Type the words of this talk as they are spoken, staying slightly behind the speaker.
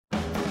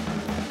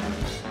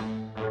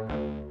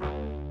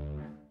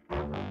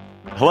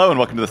Hello and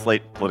welcome to the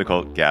Slate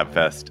Political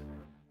Gabfest.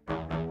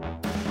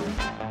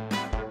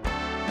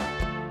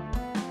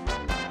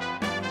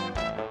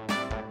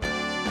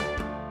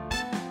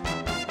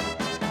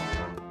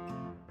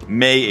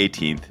 May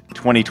 18th,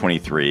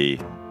 2023,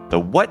 the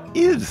What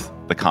is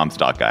the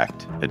Comstock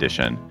Act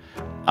edition.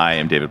 I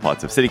am David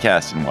Plotz of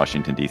CityCast in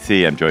Washington,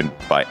 D.C. I'm joined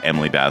by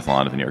Emily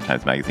Bazelon of the New York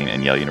Times Magazine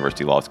and Yale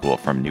University Law School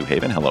from New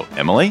Haven. Hello,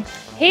 Emily.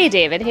 Hey,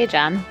 David. Hey,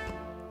 John.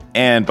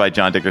 And by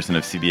John Dickerson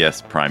of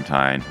CBS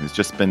Primetime, who's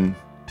just been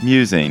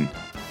musing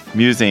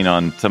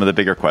on some of the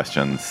bigger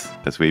questions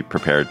as we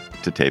prepared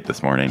to tape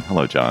this morning.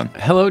 Hello, John.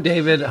 Hello,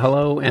 David.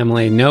 Hello,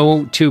 Emily.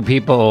 No two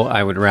people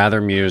I would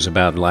rather muse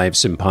about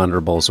life's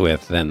imponderables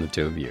with than the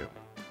two of you.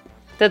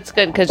 That's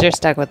good because you're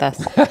stuck with us.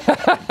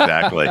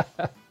 Exactly.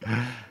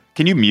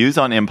 Can you muse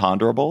on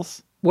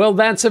imponderables? Well,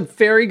 that's a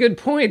very good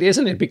point,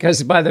 isn't it?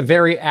 Because by the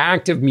very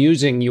act of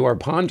musing, you are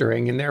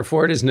pondering, and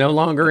therefore it is no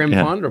longer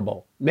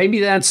imponderable. Yeah. Maybe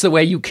that's the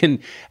way you can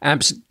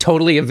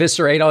totally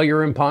eviscerate all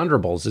your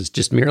imponderables, is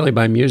just merely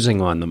by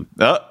musing on them.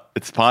 Oh,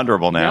 it's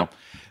ponderable now.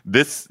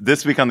 Yep.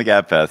 This week on the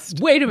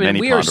Gabfest. Wait a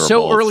minute, we are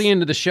so early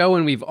into the show,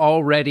 and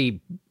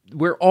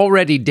we're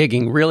already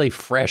digging really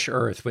fresh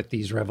earth with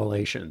these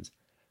revelations.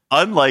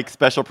 Unlike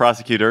Special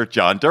Prosecutor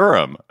John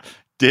Durham,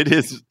 did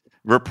his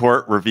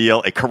report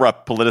reveal a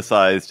corrupt,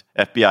 politicized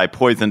FBI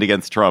poisoned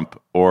against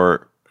Trump,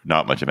 or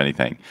not much of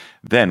anything?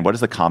 Then what is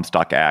the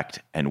Comstock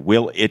Act, and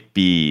will it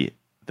be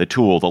the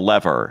tool, the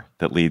lever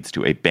that leads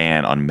to a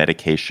ban on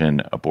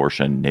medication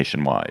abortion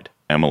nationwide?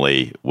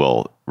 Emily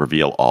will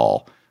reveal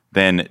all.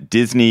 Then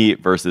Disney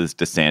versus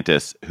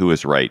DeSantis, who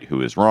is right,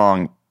 who is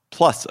wrong.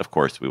 Plus, of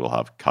course, we will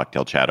have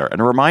cocktail chatter. And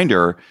a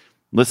reminder,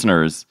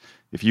 listeners,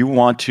 if you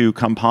want to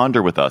come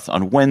ponder with us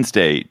on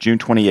Wednesday, June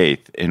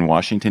 28th in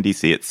Washington,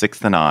 D.C. at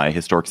 6th and I,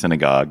 Historic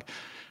Synagogue,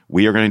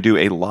 we are going to do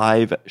a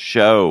live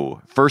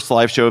show, first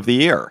live show of the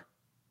year.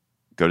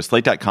 Go to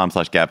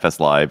slate.com/Gabfest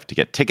Live to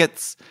get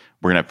tickets.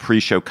 We're going to have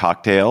pre-show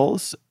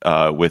cocktails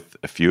with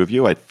a few of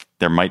you.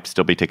 There might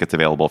still be tickets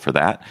available for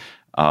that,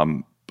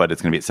 but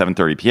it's going to be at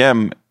 7:30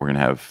 p.m. We're going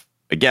to have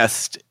a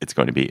guest. It's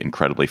going to be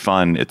incredibly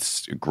fun.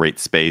 It's a great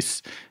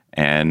space,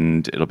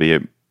 and it'll be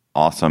a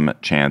awesome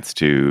chance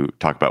to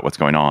talk about what's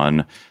going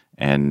on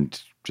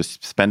and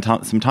just spend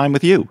some time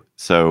with you.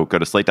 So go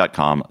to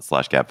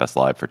slate.com/Gabfest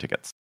Live for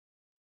tickets.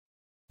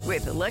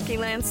 With the Lucky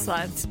Land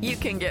Slots, you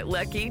can get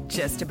lucky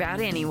just about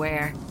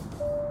anywhere.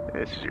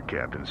 This is your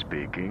captain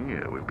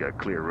speaking. We've got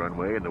clear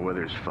runway and the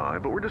weather's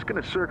fine, but we're just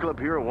going to circle up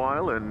here a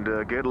while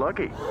and get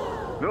lucky.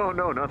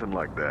 No, nothing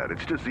like that.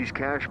 It's just these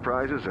cash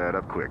prizes add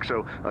up quick.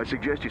 So I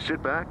suggest you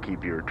sit back,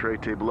 keep your tray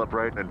table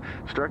upright, and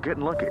start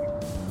getting lucky.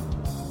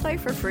 Play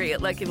for free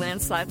at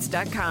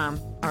LuckyLandSlots.com.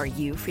 Are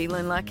you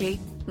feeling lucky?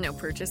 No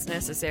purchase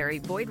necessary.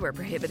 Void where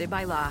prohibited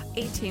by law.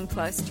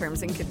 18+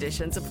 terms and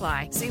conditions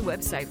apply. See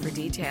website for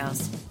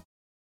details.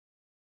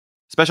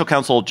 Special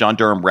counsel John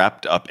Durham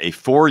wrapped up a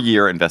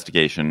 4-year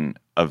investigation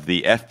of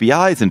the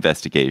FBI's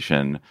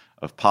investigation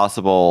of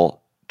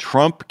possible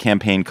Trump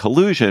campaign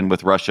collusion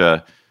with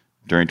Russia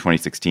during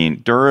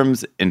 2016.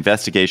 Durham's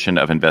investigation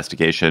of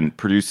investigation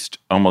produced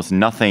almost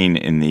nothing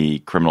in the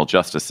criminal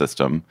justice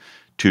system.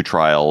 2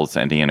 trials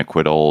ending in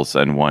acquittals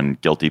and 1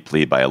 guilty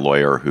plea by a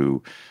lawyer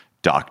who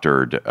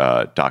doctored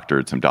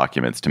some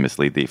documents to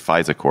mislead the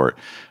FISA court.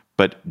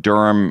 But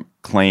Durham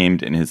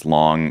claimed in his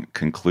long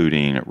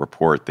concluding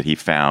report that he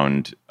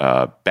found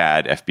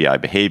bad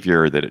FBI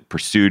behavior, that it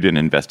pursued an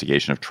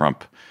investigation of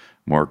Trump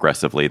more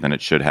aggressively than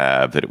it should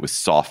have, that it was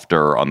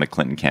softer on the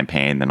Clinton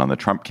campaign than on the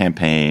Trump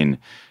campaign,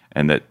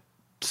 and that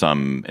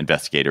some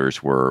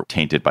investigators were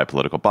tainted by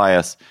political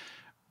bias.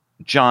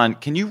 John,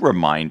 can you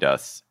remind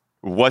us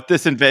what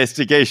this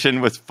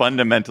investigation was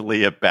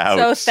fundamentally about?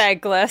 So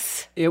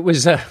thankless. It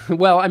was,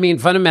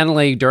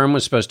 fundamentally, Durham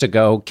was supposed to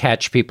go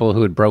catch people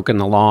who had broken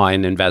the law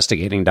in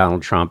investigating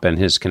Donald Trump and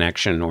his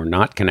connection or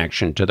not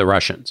connection to the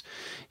Russians.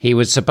 He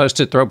was supposed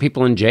to throw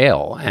people in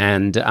jail,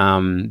 and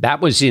that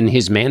was in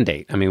his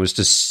mandate. It was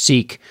to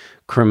seek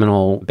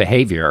criminal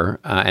behavior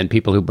and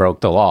people who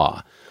broke the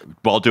law.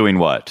 While doing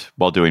what?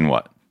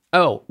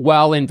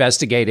 While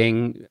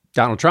investigating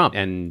Donald Trump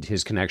and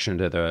his connection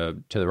to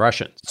the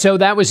Russians. So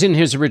that was in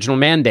his original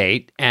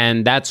mandate,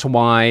 and that's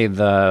why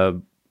the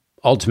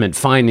ultimate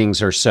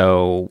findings are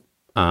so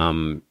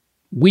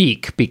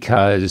weak,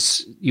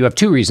 because you have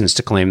 2 reasons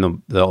to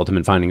claim the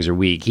ultimate findings are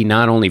weak. He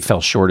not only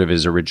fell short of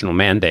his original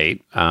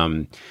mandate,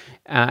 and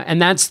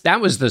that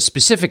was the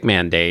specific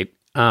mandate.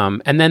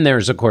 And then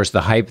there's, of course,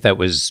 the hype that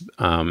was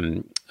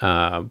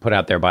put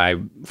out there by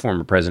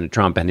former President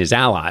Trump and his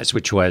allies,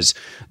 which was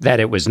that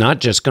it was not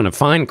just going to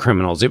find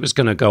criminals, it was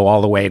going to go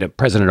all the way to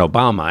President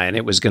Obama, and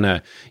it was going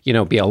to,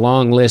 be a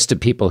long list of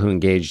people who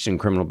engaged in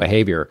criminal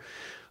behavior.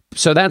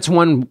 So that's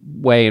one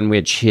way in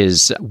which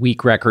his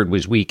weak record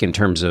was weak in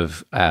terms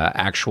of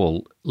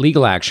actual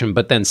legal action.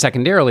 But then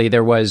secondarily,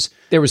 there was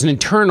an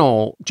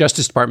internal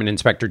Justice Department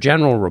Inspector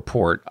General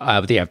report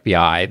of the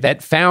FBI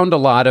that found a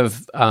lot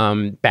of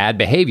bad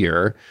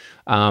behavior,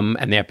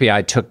 and the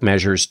FBI took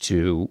measures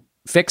to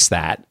fix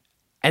that.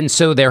 And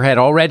so there had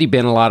already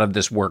been a lot of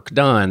this work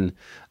done.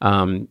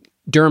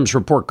 Durham's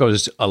report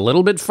goes a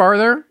little bit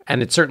farther,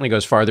 and it certainly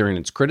goes farther in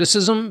its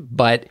criticism.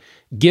 But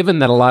given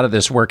that a lot of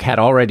this work had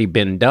already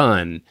been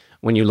done,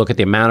 when you look at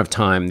the amount of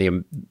time,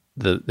 the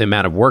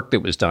amount of work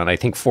that was done, I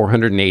think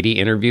 480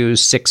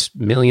 interviews, 6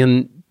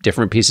 million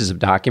different pieces of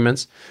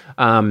documents,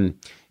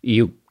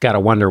 you got to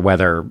wonder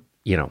whether,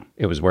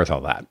 it was worth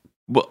all that.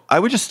 Well,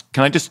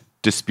 can I just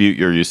dispute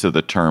your use of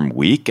the term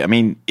weak? I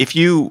mean, if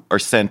you are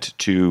sent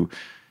to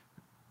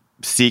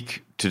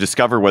seek to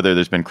discover whether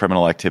there's been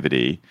criminal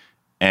activity,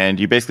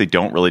 and you basically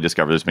don't really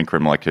discover there's been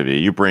criminal activity,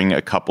 you bring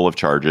a couple of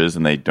charges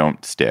and they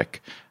don't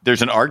stick.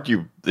 There's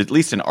at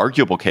least an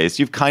arguable case.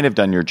 You've kind of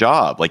done your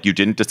job. Like, you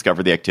didn't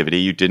discover the activity.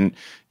 You didn't,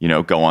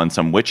 go on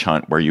some witch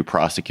hunt where you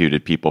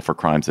prosecuted people for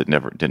crimes that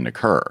didn't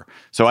occur.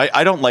 So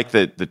I don't like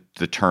the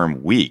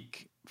term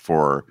weak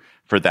for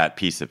that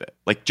piece of it.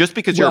 Like, just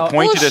because you're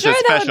appointed as a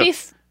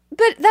special.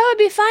 But that would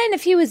be fine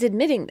if he was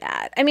admitting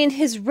that. I mean,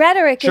 his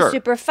rhetoric is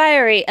super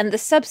fiery and the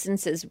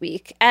substance is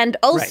weak. And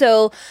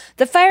also,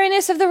 the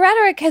fieriness of the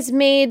rhetoric has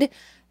made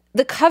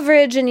the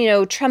coverage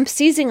and, Trump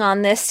seizing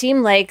on this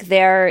seem like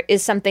there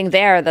is something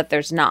there that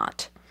there's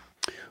not.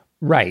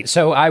 Right.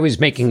 So I was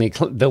making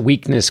the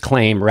weakness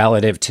claim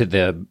relative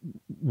to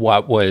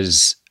what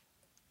was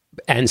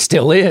and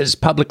still is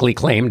publicly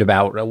claimed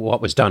about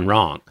what was done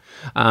wrong.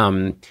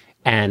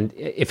 And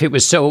if it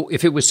was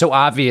so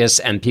obvious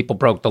and people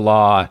broke the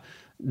law,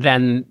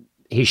 then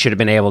he should have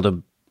been able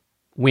to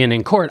win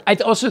in court. I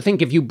also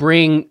think if you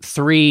bring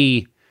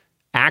 3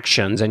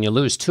 actions and you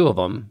lose 2 of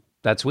them,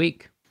 that's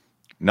weak.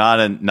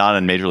 Not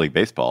in Major League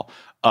Baseball.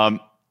 I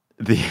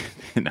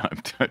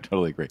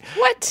totally agree.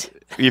 What?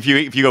 If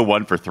you go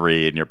 1 for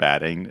 3 in your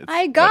batting,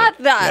 I got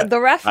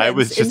the reference. I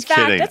was just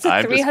kidding. That's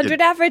a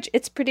 300 average.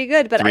 It's pretty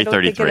good, but I don't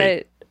think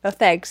it. Oh,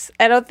 thanks.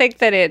 I don't think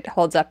that it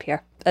holds up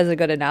here as a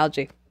good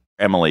analogy.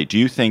 Emily, do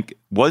you think,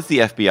 was the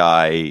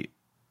FBI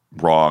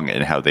wrong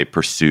in how they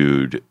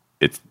pursued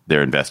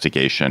their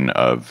investigation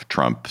of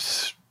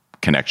Trump's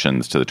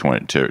connections to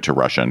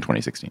Russia in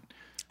 2016?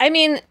 I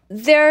mean,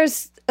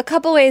 there's a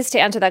couple ways to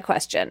answer that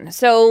question.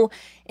 So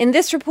in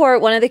this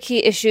report, one of the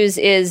key issues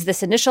is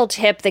this initial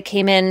tip that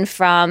came in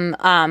from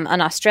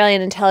an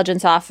Australian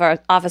intelligence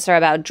officer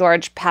about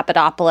George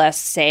Papadopoulos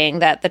saying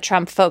that the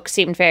Trump folks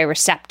seemed very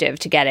receptive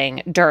to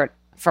getting dirt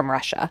from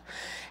Russia.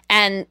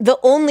 And the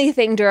only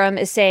thing Durham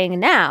is saying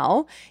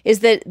now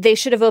is that they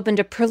should have opened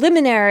a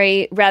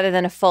preliminary rather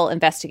than a full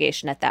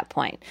investigation at that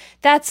point.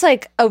 That's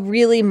like a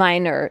really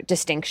minor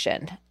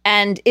distinction.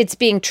 And it's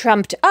being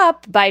trumped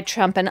up by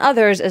Trump and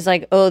others as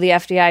like, oh, the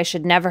FBI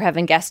should never have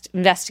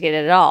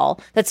investigated at all.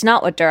 That's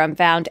not what Durham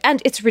found.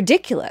 And it's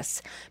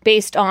ridiculous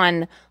based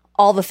on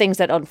all the things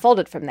that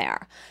unfolded from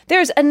there.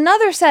 There's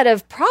another set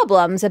of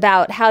problems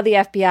about how the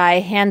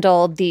FBI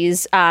handled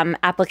these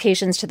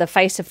applications to the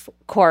FISA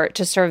court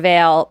to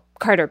surveil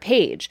Carter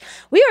Page.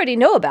 We already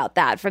know about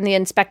that from the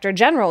Inspector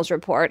General's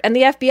report, and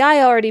the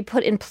FBI already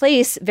put in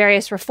place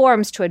various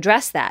reforms to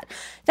address that.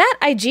 That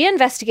IG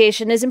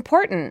investigation is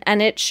important,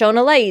 and it shone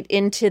a light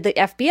into the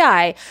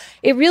FBI.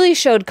 It really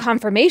showed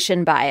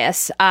confirmation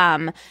bias,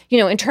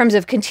 in terms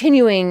of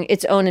continuing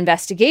its own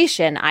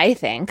investigation, I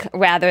think,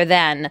 rather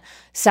than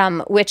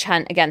some witch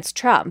hunt against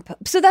Trump.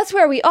 So that's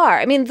where we are.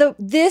 I mean,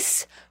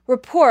 this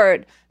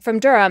report from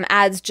Durham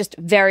adds just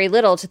very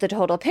little to the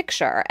total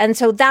picture. And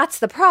so that's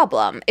the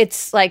problem.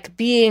 It's like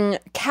being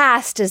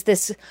cast as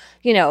this,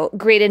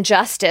 great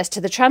injustice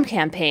to the Trump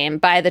campaign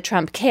by the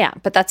Trump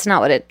camp, but that's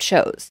not what it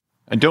shows.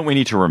 And don't we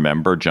need to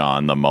remember,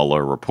 John, the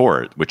Mueller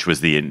report, which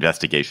was the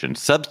investigation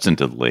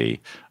substantively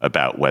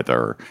about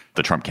whether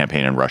the Trump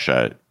campaign in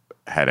Russia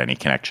had any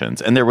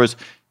connections. And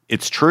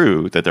it's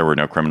true that there were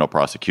no criminal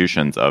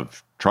prosecutions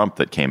of Trump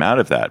that came out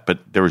of that,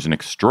 but there was an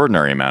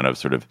extraordinary amount of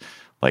sort of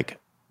like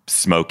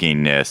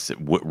smokiness,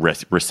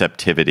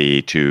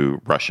 receptivity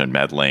to Russian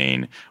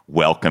meddling,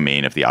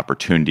 welcoming of the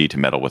opportunity to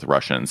meddle with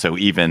Russians. So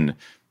even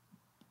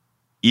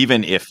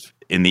if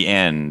in the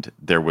end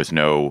there was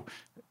no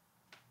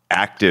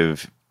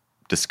active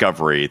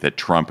discovery that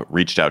Trump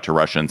reached out to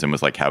Russians and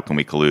was like, how can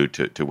we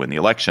collude to win the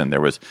election?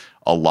 There was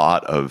a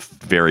lot of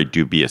very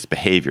dubious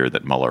behavior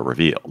that Mueller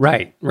revealed.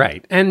 Right.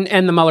 And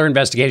the Mueller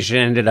investigation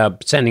ended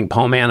up sending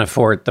Paul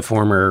Manafort, the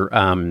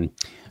former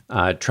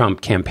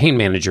Trump campaign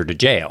manager, to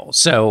jail.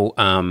 So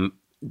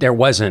there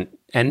wasn't,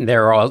 and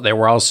there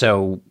were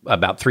also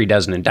about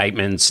 36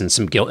 indictments and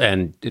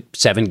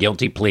 7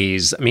 guilty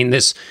pleas. I mean,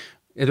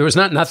 there was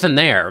nothing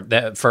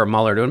there for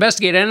Mueller to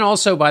investigate. And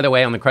also, by the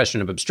way, on the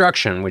question of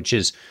obstruction, which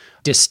is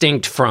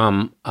distinct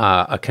from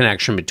a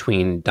connection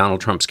between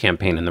Donald Trump's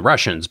campaign and the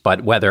Russians,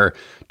 but whether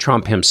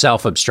Trump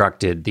himself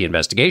obstructed the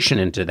investigation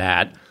into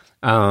that,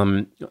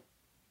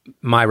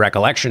 my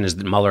recollection is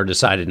that Mueller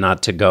decided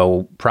not to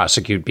go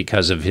prosecute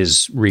because of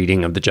his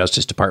reading of the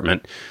Justice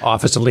Department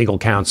Office of Legal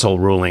Counsel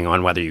ruling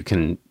on whether you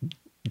can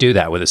do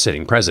that with a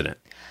sitting president.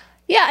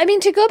 Yeah, I mean,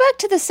 to go back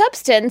to the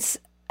substance,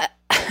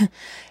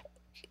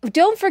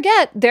 don't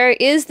forget, there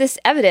is this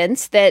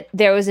evidence that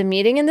there was a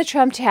meeting in the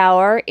Trump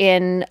Tower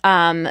in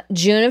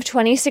June of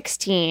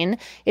 2016.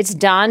 It's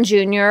Don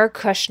Jr.,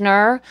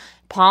 Kushner,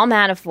 Paul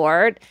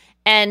Manafort,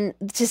 and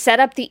to set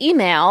up the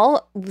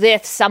email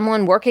with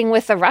someone working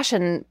with the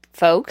Russian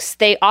folks,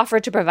 they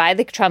offered to provide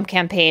the Trump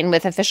campaign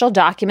with official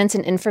documents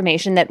and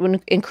information that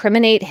would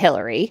incriminate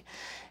Hillary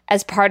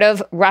as part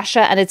of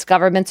Russia and its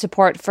government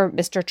support for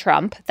Mr.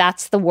 Trump.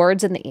 That's the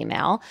words in the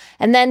email.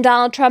 And then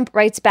Donald Trump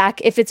writes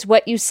back, if it's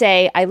what you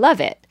say, I love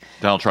it.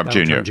 Donald Trump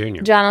Jr.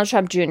 Donald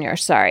Trump Jr.,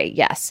 sorry,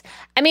 yes.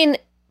 I mean,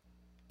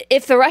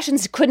 if the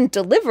Russians couldn't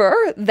deliver,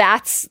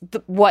 that's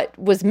what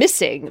was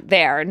missing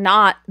there,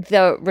 not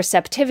the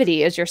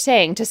receptivity, as you're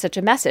saying, to such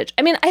a message.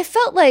 I mean, I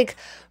felt like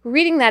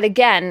reading that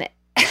again,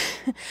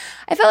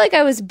 I felt like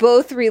I was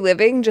both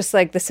reliving just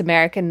like this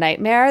American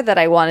nightmare that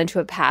I wanted to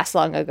have passed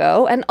long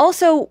ago, and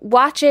also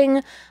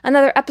watching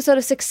another episode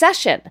of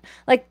Succession.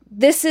 Like,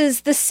 this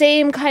is the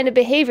same kind of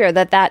behavior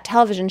that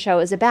television show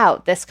is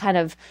about, this kind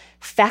of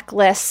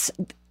feckless,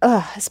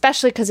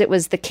 especially because it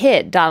was the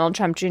kid, Donald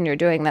Trump Jr.,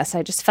 doing this.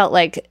 I just felt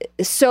like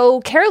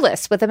so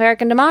careless with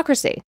American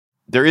democracy.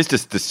 There is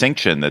this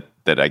distinction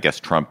that I guess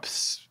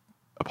Trump's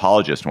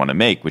apologists want to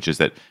make, which is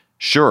that,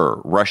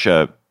 sure,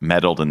 Russia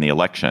meddled in the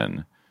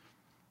election,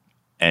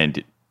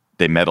 and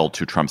they meddled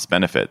to Trump's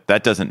benefit.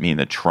 That doesn't mean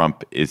that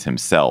Trump is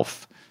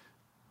himself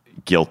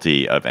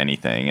guilty of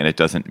anything. And it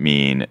doesn't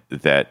mean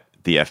that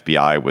the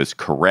FBI was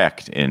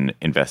correct in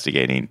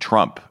investigating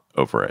Trump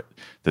over it,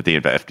 that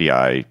the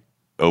FBI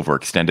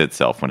overextended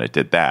itself when it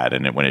did that,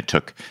 and when it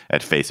took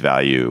at face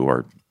value,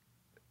 or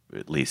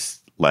at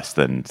least less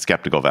than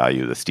skeptical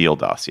value, the Steele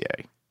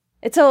dossier.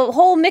 It's a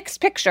whole mixed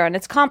picture, and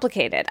it's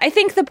complicated. I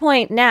think the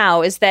point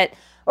now is that,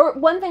 or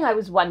one thing I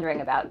was wondering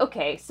about,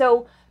 okay,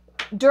 so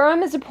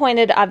Durham is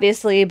appointed,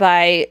 obviously,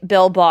 by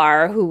Bill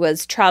Barr, who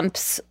was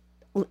Trump's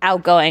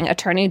outgoing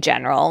attorney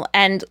general,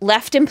 and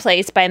left in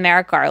place by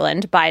Merrick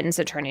Garland, Biden's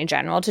attorney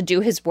general, to do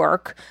his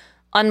work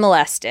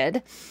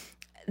unmolested.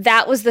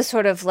 That was the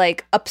sort of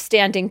like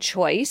upstanding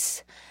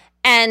choice.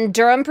 And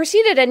Durham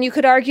proceeded, and you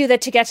could argue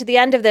that to get to the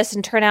end of this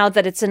and turn out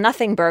that it's a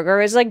nothing burger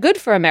is like good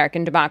for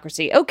American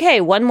democracy. Okay,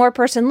 one more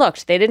person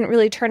looked. They didn't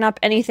really turn up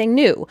anything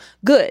new.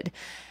 Good.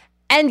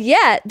 And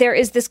yet there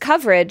is this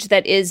coverage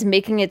that is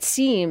making it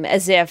seem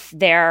as if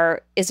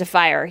there is a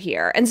fire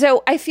here. And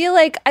so I feel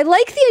like I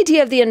like the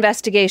idea of the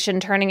investigation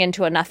turning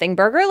into a nothing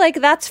burger.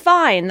 Like, that's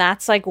fine.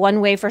 That's like one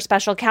way for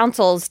special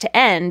counsels to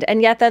end.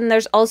 And yet then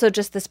there's also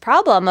just this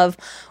problem of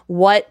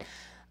what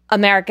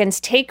Americans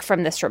take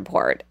from this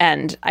report.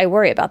 And I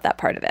worry about that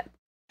part of it.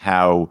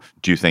 How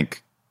do you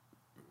think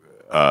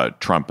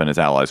Trump and his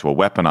allies will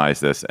weaponize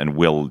this? And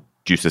do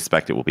you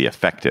suspect it will be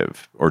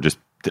effective, or just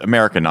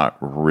America not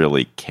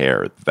really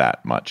care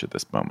that much at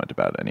this moment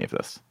about any of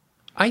this?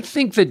 I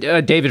think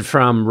that David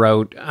Frum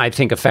wrote, I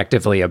think,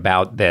 effectively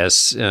about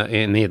this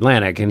in The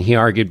Atlantic, and he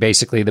argued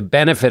basically the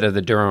benefit of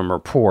the Durham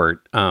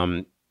report.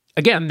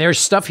 Again, there's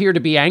stuff here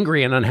to be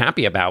angry and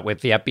unhappy about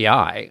with the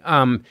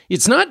FBI.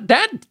 It's not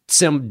that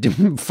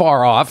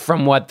far off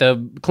from what the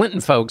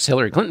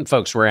Hillary Clinton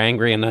folks were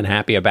angry and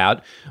unhappy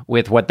about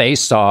with what they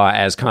saw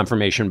as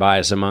confirmation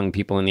bias among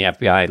people in the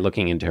FBI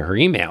looking into her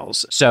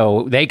emails.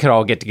 So they could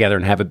all get together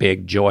and have a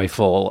big,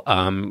 joyful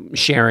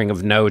sharing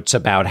of notes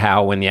about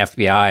how when the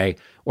FBI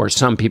or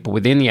some people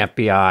within the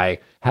FBI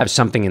have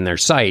something in their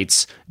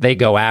sights, they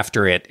go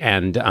after it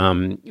and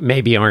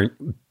maybe aren't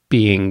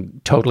being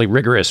totally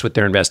rigorous with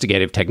their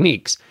investigative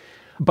techniques.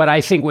 But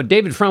I think what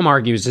David Frum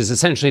argues is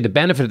essentially the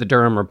benefit of the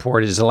Durham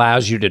report is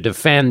allows you to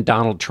defend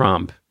Donald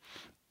Trump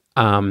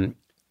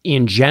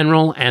in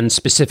general and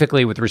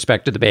specifically with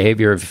respect to the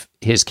behavior of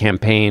his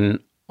campaign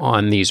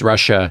on these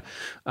Russia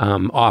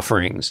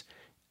offerings,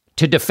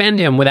 to defend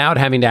him without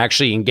having to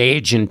actually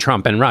engage in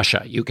Trump and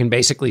Russia. You can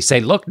basically say,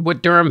 look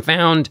what Durham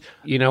found,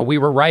 we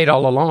were right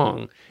all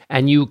along.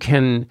 And you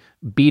can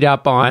beat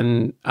up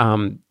on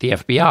the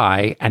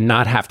FBI and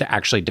not have to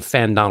actually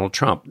defend Donald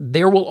Trump.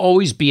 There will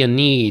always be a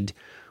need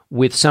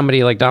with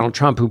somebody like Donald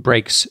Trump who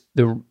breaks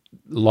the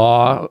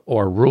law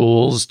or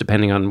rules,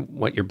 depending on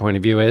what your point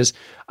of view is,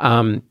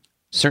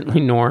 certainly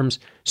norms.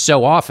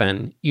 So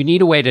often, you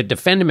need a way to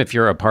defend him if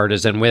you're a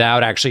partisan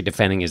without actually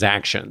defending his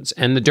actions.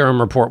 And the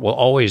Durham report will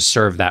always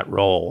serve that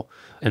role,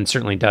 and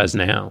certainly does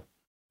now.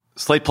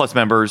 Slate Plus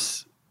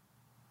members,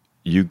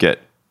 you get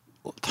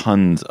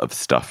tons of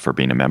stuff for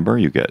being a member.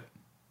 You get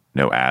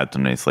no ads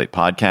on any Slate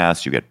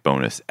podcasts. You get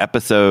bonus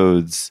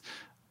episodes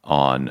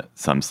on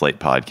some Slate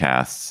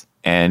podcasts.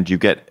 And you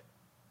get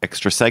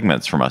extra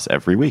segments from us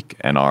every week.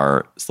 And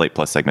our Slate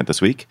Plus segment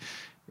this week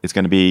is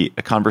going to be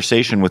a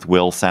conversation with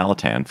Will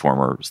Salatan,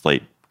 former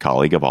Slate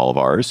colleague of all of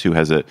ours, who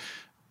has an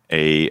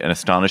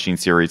astonishing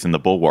series in The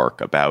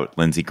Bulwark about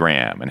Lindsey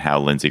Graham and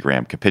how Lindsey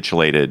Graham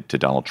capitulated to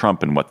Donald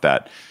Trump and what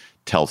that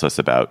tells us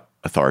about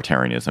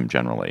authoritarianism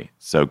generally.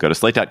 So go to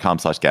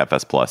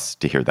slate.com/Gabfest Plus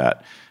to hear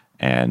that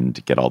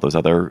and get all those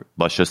other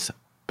luscious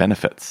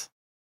benefits.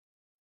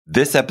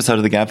 This episode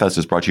of the Gabfest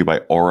is brought to you by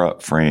Aura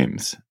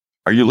Frames.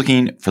 Are you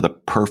looking for the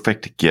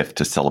perfect gift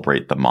to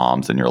celebrate the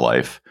moms in your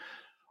life?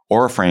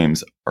 Aura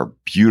frames are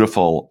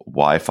beautiful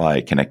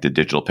Wi-Fi connected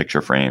digital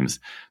picture frames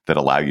that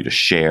allow you to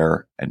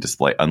share and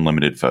display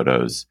unlimited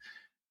photos.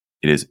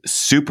 It is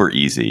super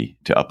easy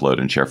to upload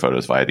and share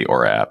photos via the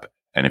Aura app.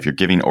 And if you're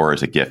giving Aura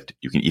as a gift,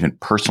 you can even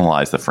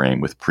personalize the frame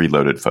with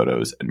preloaded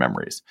photos and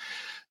memories.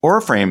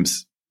 Aura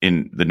frames,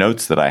 in the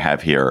notes that I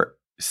have here,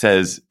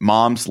 says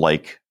moms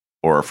like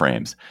Aura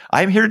frames.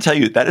 I'm here to tell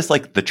you that is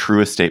like the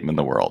truest statement in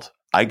the world.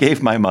 I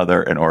gave my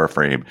mother an Aura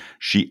frame.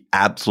 She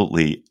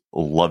absolutely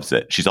loves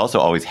it. She's also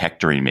always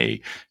hectoring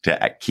me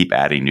to keep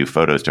adding new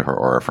photos to her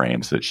Aura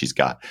frame so that she's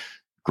got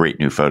great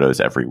new photos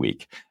every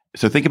week.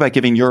 So think about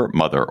giving your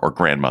mother or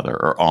grandmother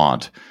or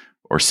aunt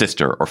or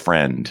sister or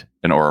friend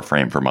an Aura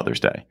frame for Mother's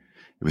Day.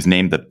 It was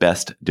named the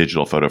best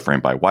digital photo frame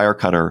by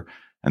Wirecutter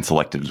and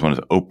selected as one of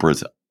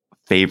Oprah's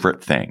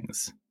favorite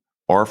things.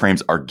 Aura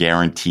frames are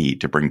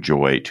guaranteed to bring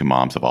joy to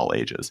moms of all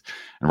ages.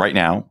 And right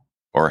now,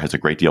 Aura has a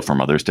great deal for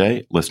Mother's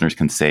Day. Listeners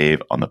can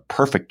save on the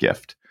perfect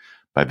gift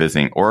by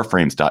visiting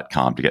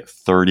auraframes.com to get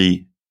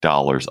 $30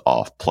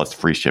 off plus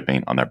free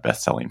shipping on their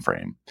best-selling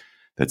frame.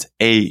 That's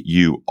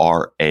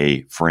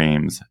AURA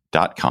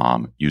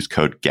frames.com. Use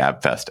code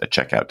GABFEST at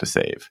checkout to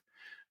save.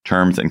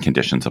 Terms and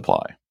conditions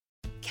apply.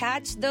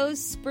 Catch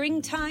those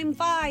springtime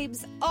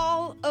vibes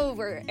all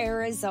over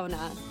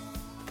Arizona.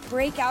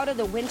 Break out of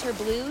the winter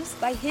blues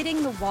by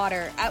hitting the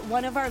water at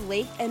one of our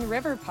lake and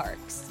river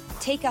parks.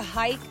 Take a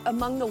hike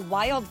among the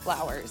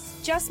wildflowers.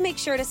 Just make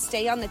sure to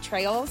stay on the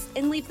trails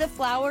and leave the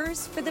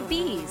flowers for the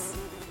bees.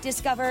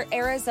 Discover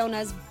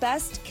Arizona's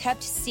best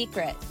kept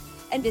secret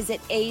and visit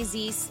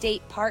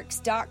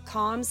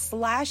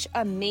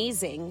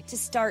azstateparks.com/amazing to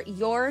start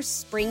your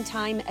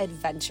springtime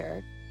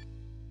adventure.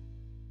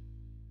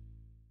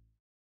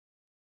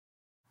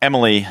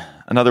 Emily,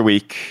 another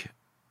week,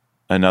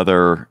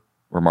 another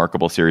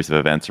remarkable series of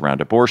events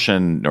around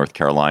abortion, North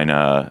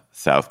Carolina,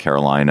 South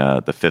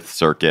Carolina, the Fifth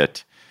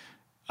Circuit.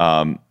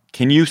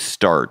 Can you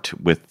start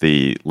with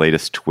the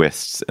latest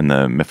twists in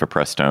the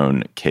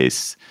mifepristone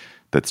case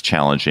that's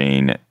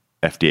challenging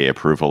FDA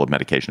approval of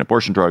medication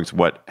abortion drugs?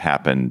 What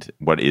happened?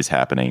 What is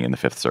happening in the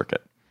Fifth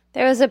Circuit?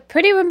 There was a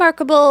pretty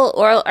remarkable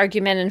oral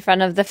argument in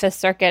front of the Fifth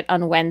Circuit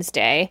on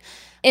Wednesday,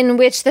 in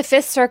which the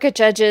Fifth Circuit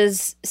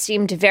judges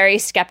seemed very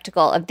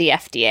skeptical of the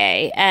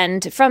FDA.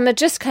 And from a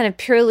just kind of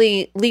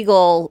purely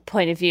legal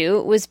point of view,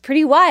 it was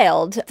pretty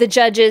wild. The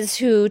judges,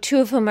 two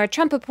of whom are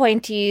Trump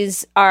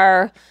appointees,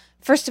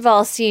 first of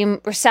all, seem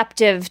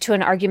receptive to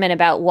an argument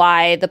about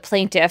why the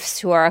plaintiffs,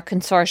 who are a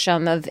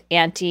consortium of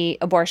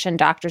anti-abortion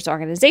doctors'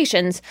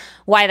 organizations,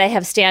 why they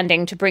have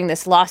standing to bring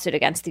this lawsuit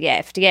against the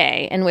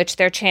FDA, in which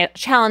they're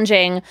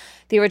challenging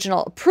the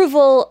original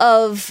approval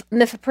of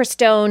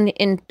mifepristone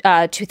in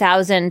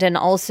 2000, and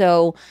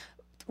also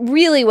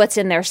really what's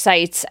in their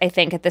sights, I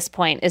think, at this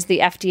point, is the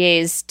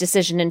FDA's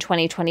decision in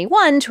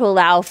 2021 to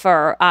allow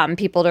for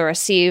people to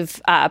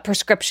receive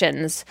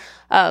prescriptions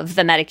of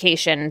the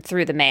medication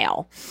through the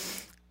mail.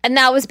 And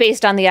that was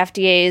based on the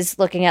FDA's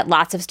looking at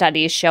lots of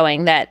studies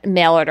showing that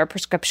mail-order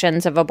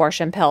prescriptions of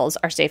abortion pills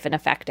are safe and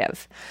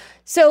effective.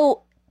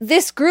 So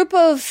this group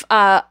of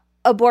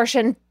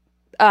abortion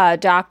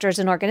doctors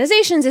and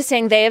organizations is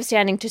saying they have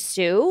standing to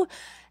sue.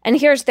 And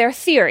here's their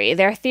theory.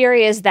 Their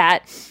theory is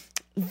that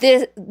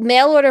the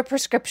mail-order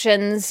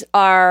prescriptions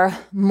are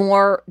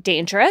more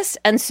dangerous,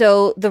 and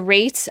so the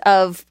rates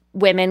of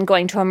women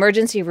going to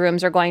emergency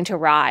rooms are going to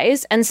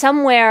rise, and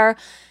somewhere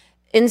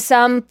in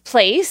some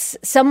place,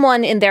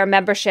 someone in their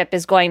membership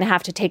is going to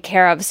have to take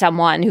care of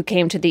someone who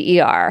came to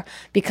the ER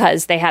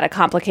because they had a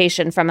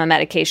complication from a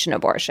medication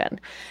abortion.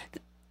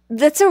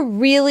 That's a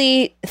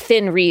really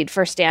thin read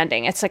for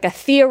standing. It's like a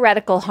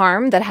theoretical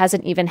harm that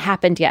hasn't even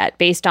happened yet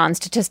based on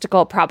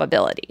statistical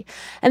probability.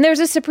 And there's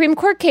a Supreme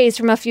Court case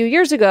from a few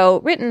years ago,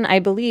 written, I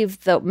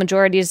believe, the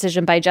majority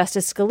decision by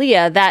Justice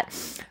Scalia, that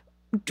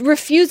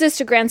refuses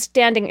to grant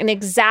standing in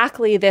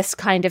exactly this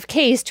kind of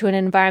case to an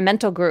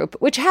environmental group,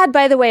 which had,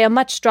 by the way, a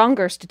much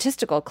stronger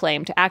statistical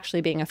claim to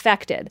actually being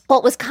affected.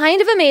 What was kind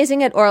of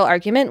amazing at oral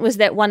argument was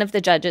that one of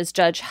the judges,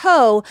 Judge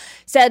Ho,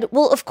 said,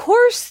 well, of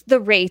course the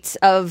rates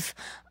of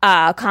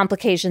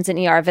complications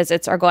in ER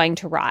visits are going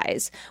to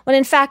rise, when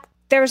in fact,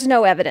 there's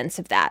no evidence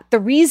of that. The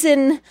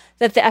reason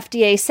that the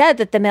FDA said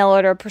that the mail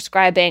order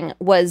prescribing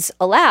was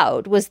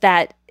allowed was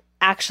that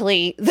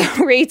actually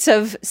the rates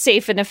of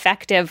safe and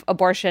effective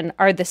abortion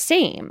are the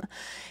same.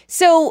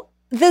 So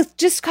the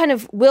just kind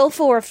of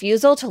willful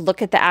refusal to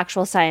look at the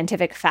actual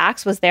scientific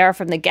facts was there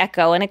from the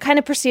get-go, and it kind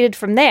of proceeded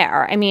from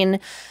there. I mean,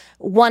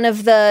 one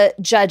of the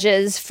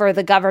judges for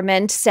the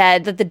government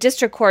said that the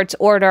district court's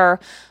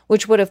order,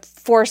 which would have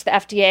forced the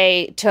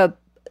FDA to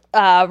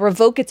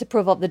revoke its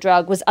approval of the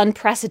drug, was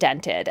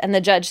unprecedented. And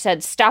the judge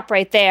said, stop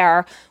right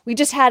there. We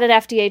just had an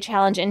FDA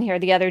challenge in here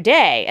the other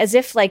day, as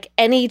if like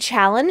any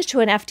challenge to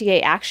an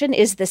FDA action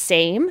is the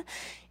same.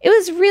 It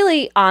was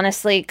really,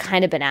 honestly,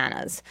 kind of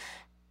bananas.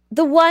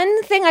 The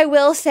one thing I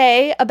will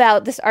say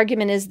about this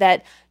argument is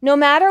that no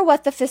matter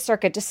what the Fifth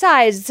Circuit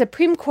decides, the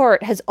Supreme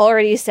Court has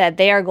already said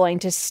they are going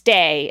to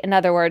stay, in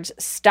other words,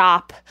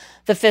 stop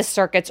the Fifth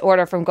Circuit's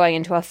order from going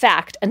into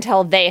effect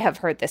until they have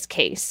heard this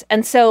case.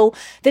 And so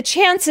the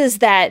chances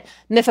that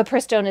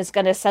mifepristone is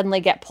going to suddenly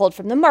get pulled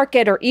from the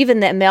market, or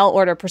even that mail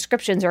order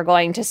prescriptions are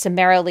going to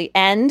summarily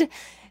end,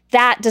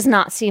 that does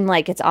not seem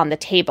like it's on the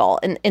table.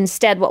 And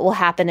instead, what will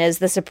happen is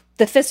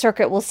the Fifth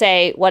Circuit will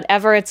say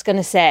whatever it's going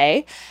to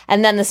say,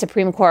 and then the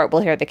Supreme Court will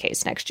hear the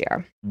case next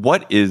year.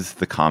 What is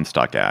the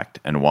Comstock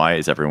Act, and why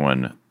is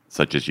everyone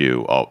such as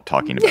you all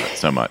talking about it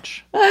so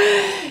much?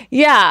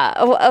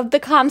 Yeah, the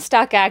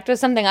Comstock Act was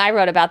something I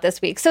wrote about this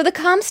week. So the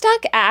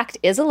Comstock Act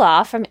is a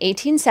law from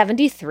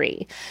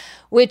 1873,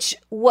 which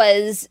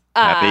was...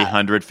 Happy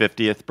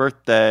 150th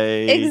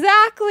birthday.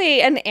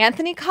 Exactly. And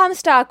Anthony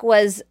Comstock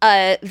was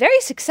a very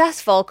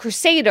successful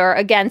crusader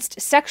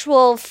against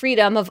sexual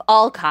freedom of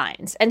all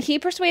kinds. And he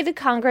persuaded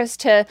Congress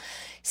to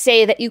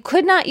say that you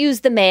could not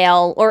use the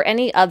mail or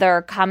any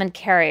other common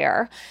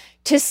carrier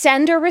to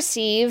send or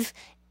receive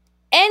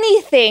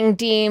anything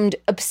deemed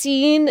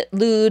obscene,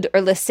 lewd, or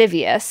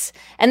lascivious.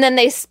 And then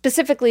they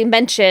specifically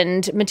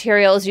mentioned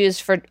materials used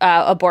for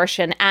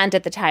abortion and,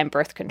 at the time,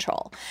 birth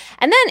control.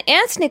 And then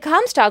Anthony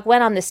Comstock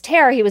went on this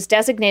tear. He was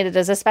designated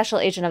as a special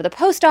agent of the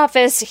post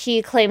office.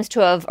 He claims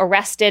to have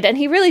arrested, and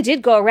he really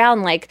did go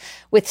around like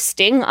with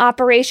sting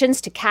operations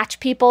to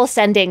catch people,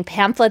 sending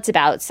pamphlets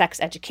about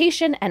sex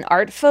education and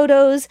art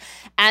photos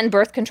and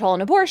birth control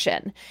and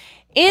abortion.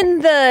 In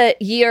the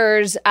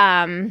years...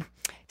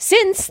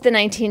 Since the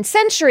 19th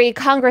century,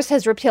 Congress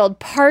has repealed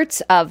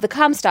parts of the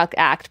Comstock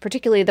Act,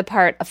 particularly the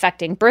part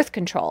affecting birth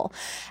control.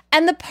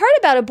 And the part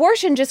about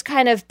abortion just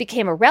kind of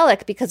became a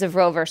relic because of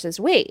Roe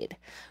versus Wade,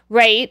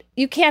 right?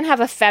 You can't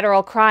have a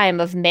federal crime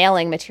of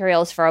mailing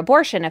materials for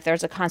abortion if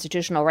there's a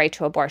constitutional right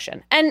to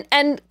abortion.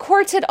 And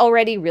courts had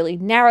already really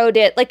narrowed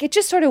it. Like, it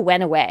just sort of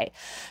went away.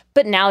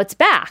 But now it's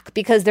back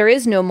because there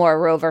is no more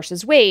Roe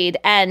versus Wade,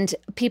 and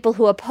people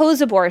who oppose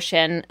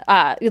abortion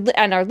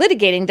and are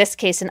litigating this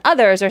case and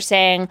others are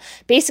saying,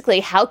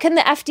 basically, how can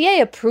the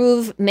FDA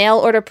approve mail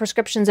order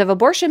prescriptions of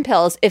abortion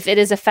pills if it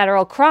is a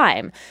federal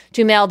crime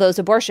to mail those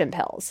abortion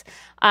pills?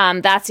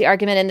 That's the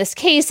argument in this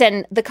case,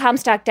 and the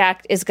Comstock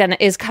Act is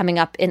coming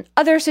up in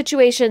other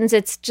situations.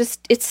 It's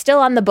still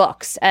on the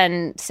books,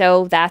 and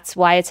so that's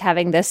why it's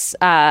having this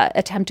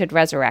attempted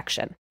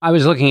resurrection. I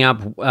was looking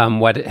up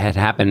what had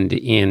happened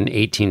in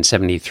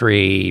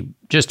 1873,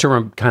 just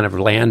to kind of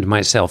land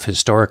myself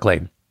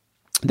historically.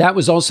 That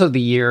was also the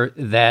year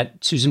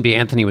that Susan B.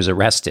 Anthony was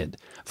arrested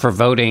for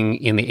voting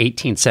in the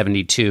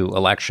 1872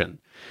 election.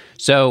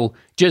 So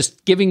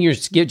just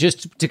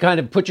just to kind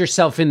of put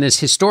yourself in this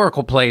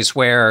historical place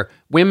where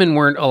women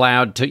weren't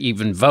allowed to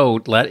even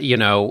vote,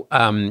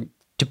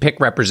 to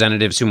pick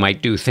representatives who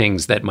might do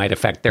things that might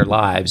affect their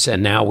lives.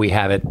 And now we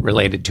have it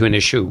related to an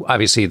issue,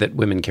 obviously, that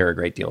women care a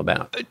great deal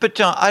about. But,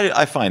 John,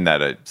 I find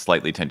that a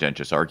slightly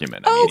tendentious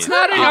argument. It's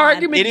not an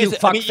argument, you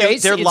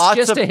fuckface. It's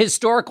just a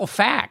historical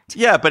fact.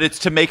 Yeah, but it's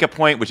to make a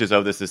point, which is,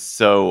 this is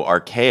so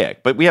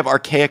archaic. But we have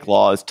archaic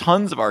laws,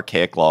 tons of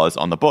archaic laws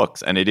on the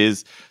books. And it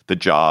is the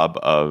job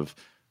of...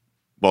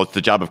 Well, it's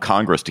the job of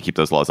Congress to keep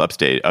those laws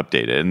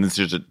updated. And this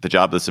is the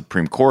job of the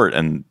Supreme Court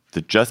and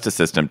the justice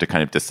system to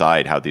kind of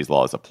decide how these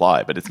laws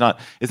apply. But it's not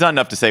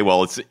enough to say, it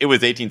was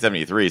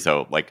 1873,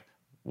 so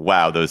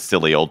wow, those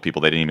silly old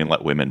people, they didn't even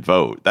let women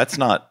vote. That's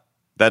not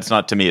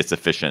to me a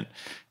sufficient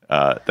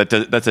that's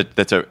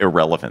a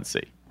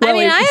irrelevancy. Well,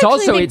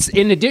 it's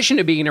in addition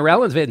to being an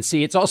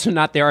irrelevancy, it's also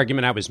not the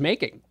argument I was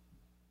making.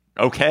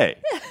 Okay.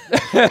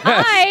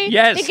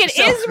 I think it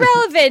is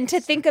relevant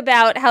to think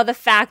about how the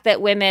fact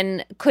that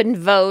women couldn't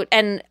vote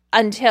and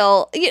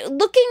until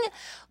looking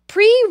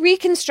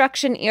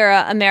pre-Reconstruction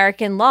era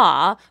American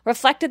law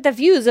reflected the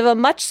views of a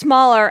much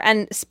smaller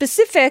and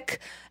specific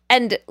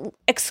and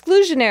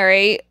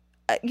exclusionary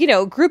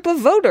group of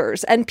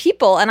voters and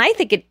people. And I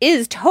think it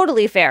is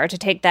totally fair to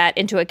take that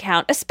into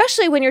account,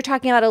 especially when you're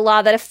talking about a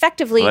law that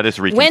effectively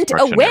went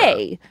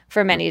away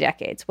for many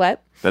decades.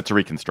 What? That's a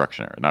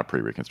Reconstruction era, not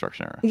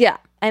pre-Reconstruction era. Yeah,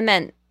 I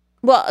meant,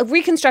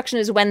 Reconstruction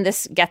is when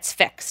this gets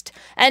fixed.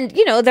 And,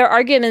 there are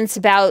arguments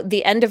about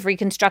the end of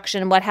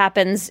Reconstruction and what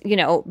happens,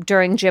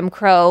 during Jim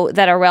Crow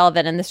that are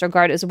relevant in this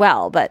regard as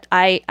well. But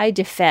I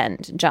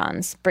defend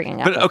John's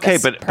bringing up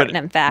this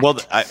pertinent fact. Well,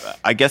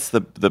 I guess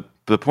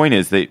the point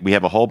is that we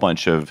have a whole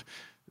bunch of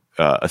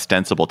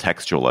ostensible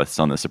textualists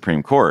on the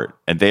Supreme Court,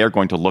 and they are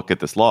going to look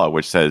at this law,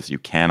 which says you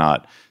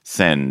cannot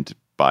send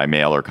by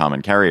mail or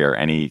common carrier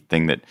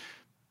anything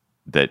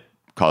that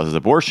causes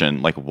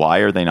abortion. Why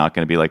are they not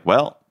going to be like,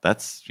 well,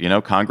 that's,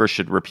 Congress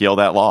should repeal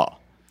that law?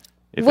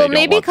 Well,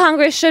 maybe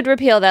Congress should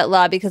repeal that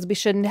law because we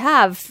shouldn't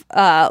have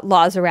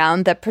laws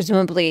around that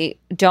presumably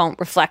don't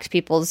reflect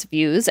people's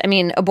views. I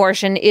mean,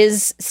 abortion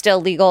is still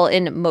legal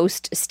in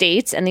most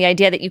states, and the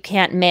idea that you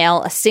can't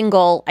mail a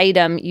single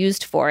item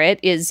used for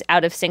it is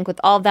out of sync with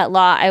all of that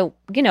law.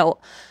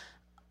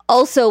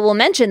 also will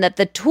mention that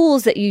the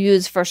tools that you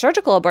use for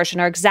surgical abortion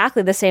are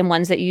exactly the same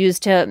ones that you use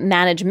to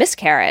manage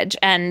miscarriage.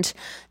 And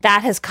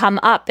that has come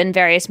up in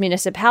various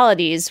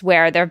municipalities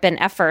where there have been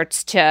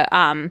efforts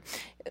to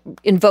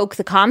invoke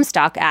the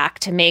Comstock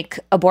Act to make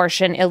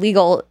abortion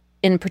illegal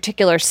in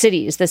particular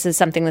cities. This is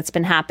something that's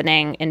been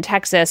happening in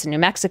Texas and New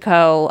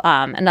Mexico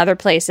and other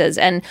places.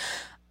 And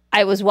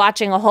I was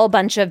watching a whole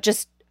bunch of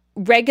just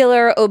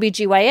regular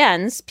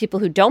OBGYNs, people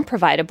who don't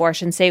provide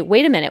abortion, say,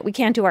 wait a minute, we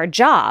can't do our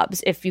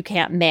jobs if you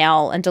can't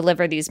mail and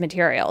deliver these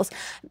materials,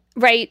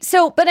 right?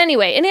 So, but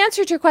anyway, in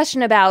answer to your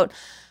question about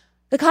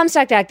the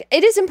Comstock Act,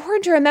 it is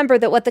important to remember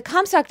that what the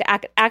Comstock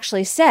Act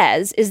actually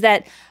says is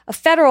that a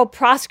federal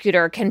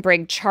prosecutor can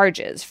bring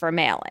charges for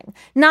mailing.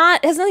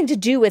 It has nothing to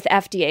do with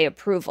FDA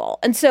approval.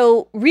 And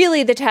so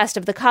really the test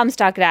of the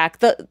Comstock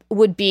Act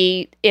would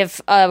be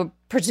if a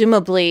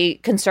presumably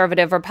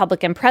conservative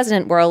Republican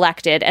president were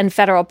elected and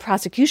federal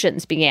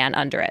prosecutions began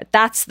under it.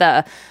 That's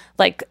the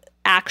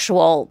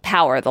actual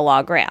power the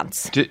law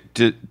grants.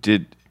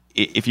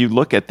 If you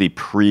look at the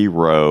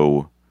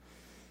pre-Roe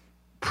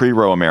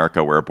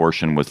America, where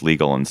abortion was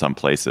legal in some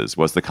places,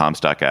 was the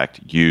Comstock Act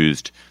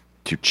used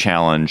to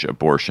challenge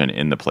abortion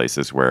in the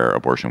places where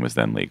abortion was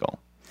then legal?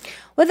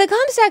 What the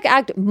Comstock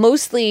Act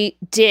mostly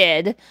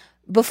did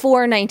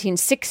before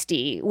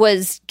 1960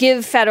 was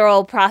give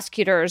federal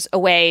prosecutors a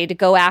way to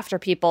go after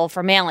people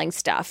for mailing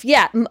stuff.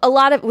 Yeah, a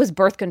lot of it was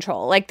birth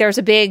control. Like there's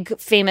a big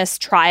famous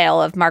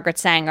trial of Margaret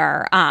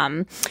Sanger,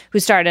 who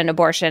started an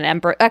abortion.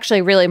 And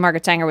actually, really,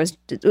 Margaret Sanger was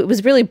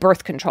really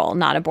birth control,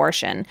 not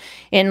abortion.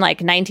 In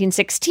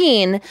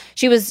 1916,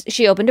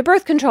 she opened a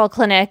birth control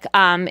clinic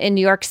in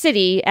New York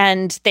City,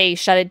 and they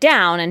shut it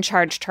down and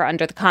charged her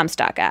under the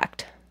Comstock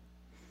Act.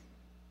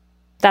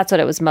 That's what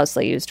it was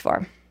mostly used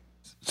for.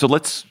 So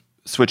let's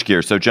switch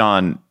gears. So,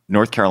 John,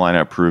 North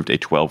Carolina approved a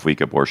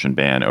 12-week abortion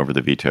ban over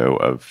the veto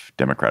of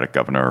Democratic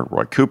Governor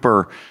Roy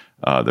Cooper.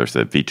 There's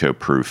a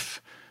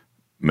veto-proof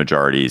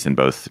majorities in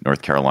both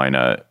North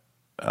Carolina,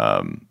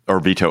 or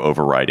veto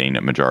overriding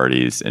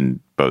majorities in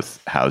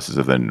both houses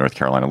of the North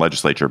Carolina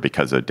legislature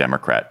because a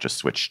Democrat just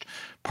switched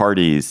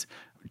parties.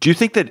 Do you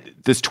think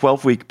that this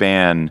 12-week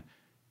ban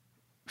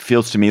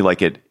feels to me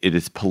like it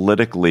is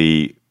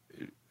politically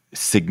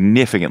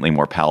significantly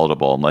more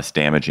palatable and less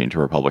damaging to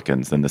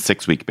Republicans than the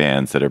 6-week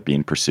bans that are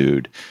being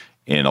pursued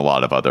in a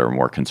lot of other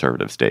more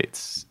conservative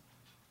states?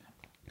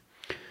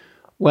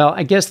 Well,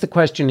 I guess the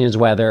question is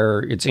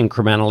whether it's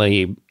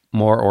incrementally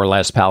more or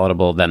less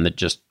palatable than the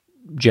just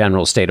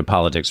general state of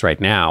politics right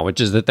now,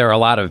 which is that there are a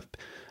lot of,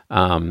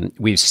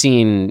 we've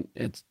seen,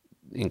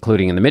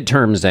 including in the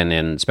midterms and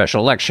in special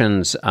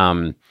elections,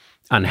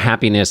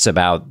 unhappiness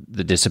about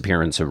the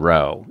disappearance of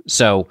Roe.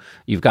 So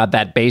you've got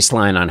that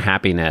baseline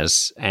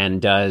unhappiness,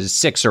 and does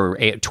 6 or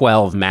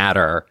 12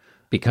 matter?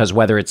 Because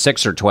whether it's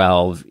 6 or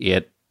 12,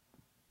 it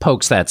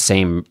pokes that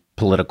same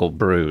political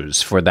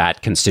bruise for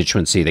that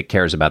constituency that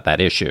cares about that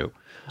issue.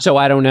 So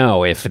I don't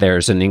know if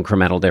there's an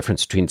incremental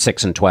difference between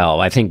 6 and 12.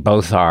 I think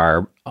both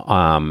are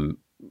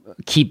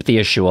keep the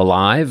issue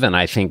alive. And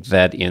I think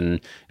that in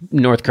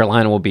North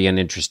Carolina will be an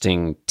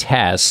interesting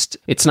test.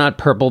 It's not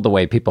purple the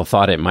way people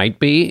thought it might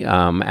be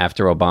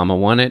after Obama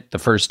won it the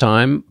first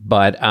time.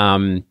 But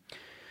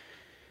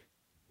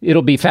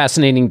it'll be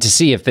fascinating to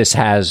see if this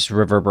has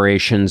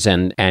reverberations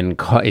and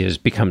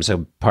becomes a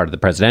part of the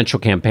presidential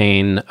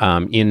campaign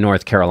in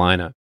North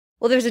Carolina.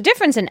 Well, there's a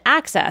difference in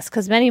access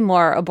because many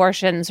more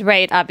abortions,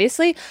 right,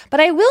 obviously. But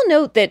I will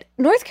note that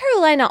North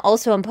Carolina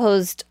also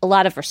imposed a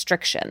lot of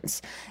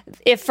restrictions.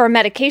 If for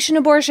medication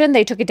abortion,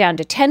 they took it down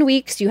to 10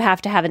 weeks. You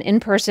have to have an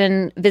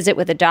in-person visit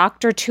with a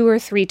doctor 2 or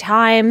 3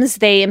 times.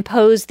 They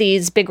impose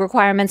these big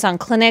requirements on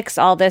clinics,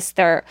 all this.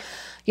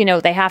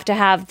 They have to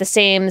have the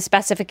same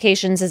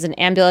specifications as an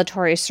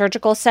ambulatory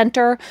surgical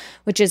center,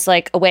 which is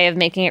like a way of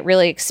making it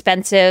really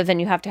expensive.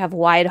 And you have to have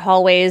wide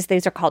hallways.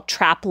 These are called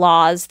trap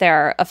laws.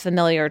 They're a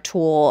familiar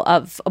tool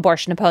of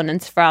abortion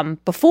opponents from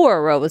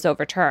before Roe was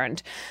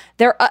overturned.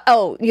 You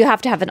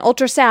have to have an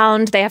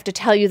ultrasound. They have to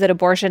tell you that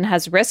abortion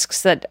has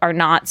risks that are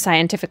not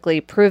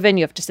scientifically proven.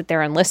 You have to sit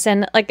there and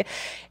listen. Like,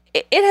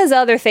 it has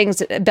other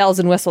things, bells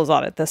and whistles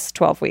on it, this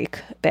 12-week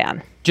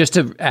ban. Just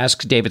to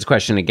ask David's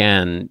question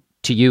again,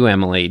 to you,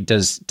 Emily,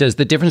 does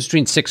the difference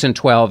between 6 and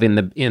 12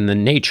 in the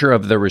nature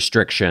of the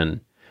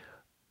restriction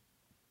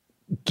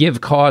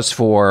give cause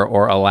for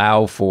or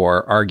allow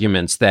for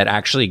arguments that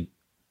actually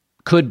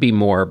could be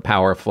more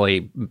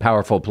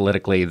powerful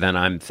politically than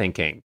I'm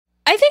thinking?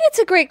 I think it's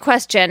a great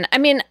question. I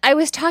mean, I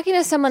was talking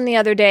to someone the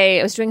other day.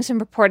 I was doing some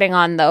reporting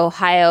on the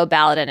Ohio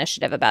ballot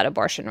initiative about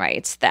abortion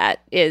rights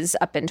that is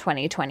up in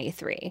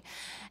 2023.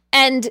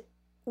 And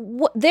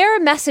their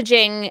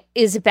messaging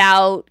is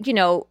about,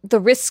 the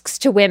risks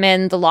to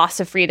women, the loss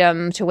of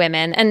freedom to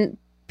women and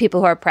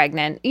people who are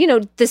pregnant.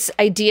 This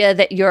idea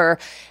that you're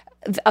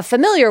a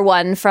familiar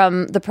one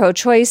from the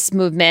pro-choice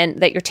movement,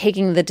 that you're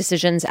taking the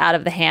decisions out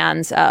of the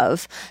hands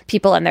of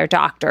people and their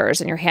doctors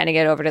and you're handing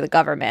it over to the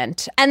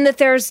government, and that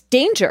there's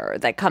danger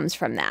that comes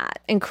from that,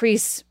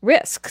 increased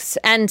risks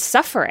and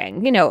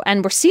suffering,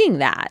 and we're seeing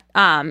that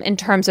in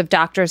terms of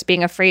doctors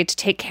being afraid to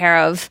take care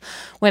of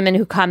women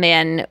who come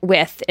in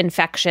with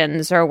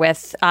infections or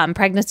with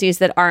pregnancies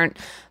that aren't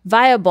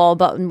viable,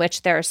 but in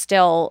which there's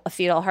still a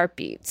fetal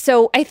heartbeat.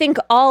 So I think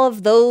all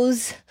of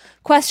those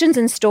questions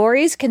and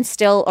stories can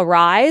still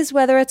arise,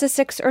 whether it's a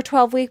 6 or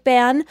 12-week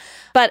ban.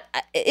 But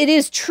it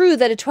is true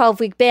that a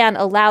 12-week ban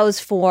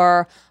allows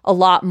for a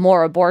lot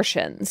more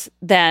abortions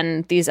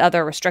than these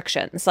other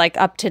restrictions, like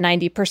up to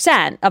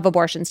 90% of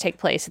abortions take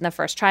place in the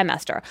first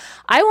trimester.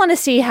 I want to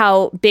see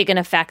how big an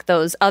effect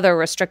those other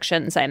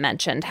restrictions I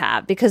mentioned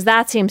have, because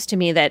that seems to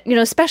me that,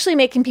 especially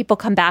making people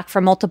come back for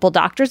multiple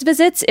doctor's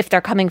visits if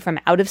they're coming from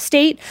out of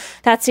state,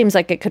 that seems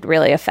like it could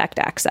really affect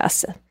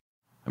access.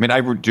 I mean,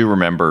 I do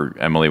remember,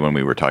 Emily, when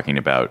we were talking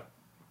about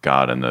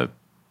God in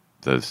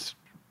those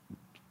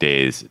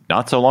days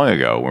not so long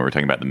ago, when we were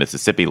talking about the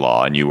Mississippi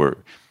law, and you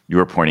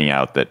were pointing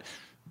out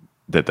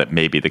that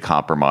maybe the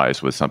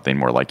compromise was something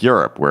more like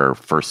Europe, where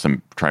first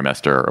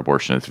trimester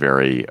abortion is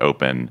very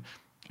open,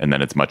 and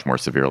then it's much more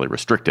severely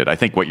restricted. I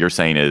think what you're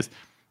saying is,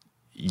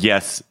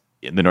 yes,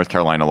 the North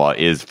Carolina law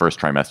is first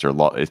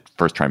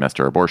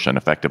trimester abortion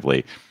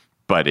effectively,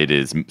 but it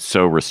is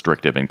so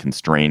restrictive and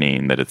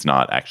constraining that it's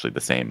not actually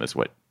the same as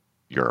what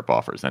Europe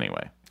offers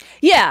anyway.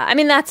 Yeah, I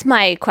mean, that's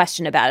my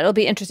question about it. It'll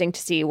be interesting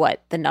to see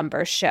what the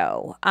numbers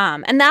show.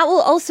 And that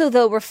will also,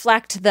 though,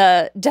 reflect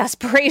the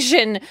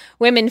desperation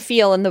women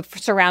feel in the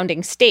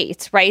surrounding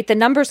states, right? The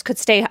numbers could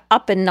stay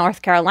up in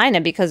North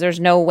Carolina because there's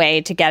no way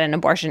to get an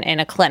abortion in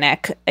a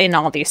clinic in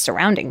all these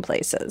surrounding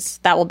places.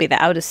 That will be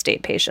the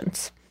out-of-state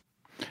patients.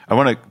 I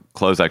want to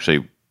close,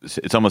 actually.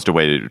 It's almost a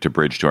way to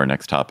bridge to our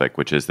next topic,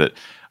 which is that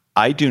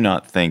I do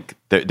not think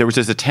that there was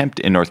this attempt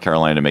in North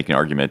Carolina to make an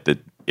argument that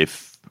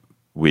if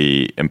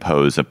we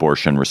impose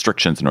abortion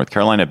restrictions in North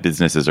Carolina,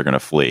 businesses are going to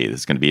flee.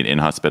 This is going to be an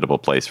inhospitable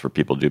place for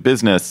people to do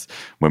business.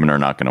 Women are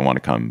not going to want to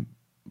come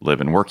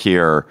live and work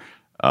here.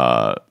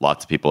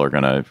 Lots of people are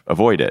going to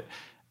avoid it.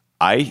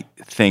 I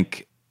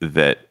think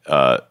that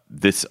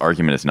this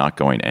argument is not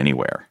going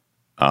anywhere.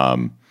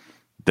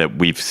 That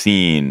we've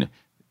seen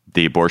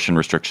the abortion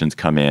restrictions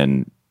come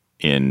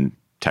in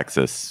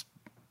Texas,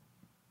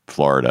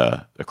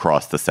 Florida,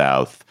 across the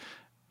South,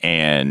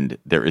 and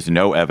there is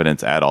no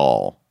evidence at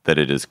all that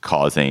it is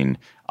causing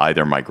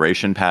either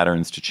migration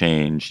patterns to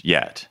change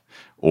yet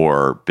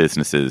or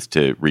businesses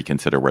to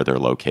reconsider where they're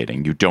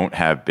locating. You don't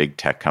have big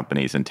tech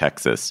companies in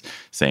Texas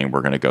saying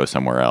we're going to go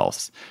somewhere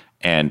else.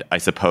 And I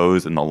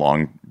suppose in the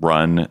long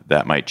run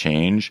that might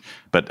change,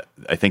 but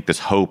I think this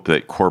hope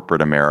that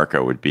corporate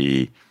America would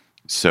be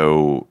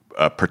so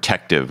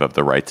protective of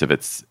the rights of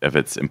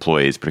its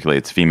employees, particularly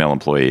its female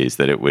employees,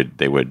 that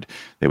they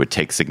would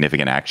take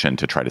significant action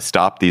to try to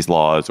stop these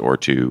laws or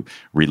to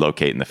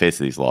relocate in the face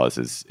of these laws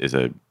is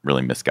a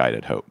really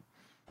misguided hope.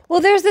 Well,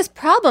 there's this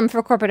problem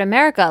for corporate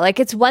America. Like,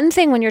 it's one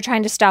thing when you're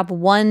trying to stop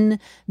one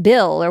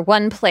bill or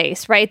one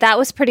place, right? That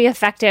was pretty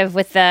effective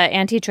with the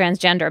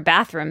anti-transgender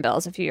bathroom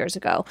bills a few years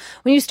ago.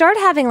 When you start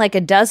having like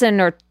a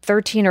dozen or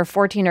 13 or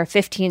 14 or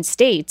 15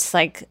 states,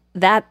 like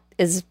that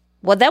is,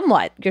 well, then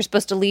what? You're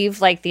supposed to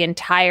leave like the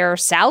entire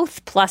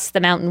South plus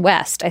the Mountain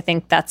West. I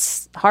think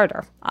that's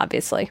harder,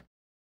 obviously.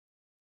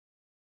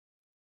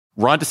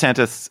 Ron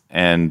DeSantis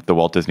and the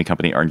Walt Disney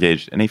Company are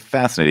engaged in a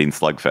fascinating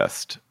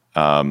slugfest.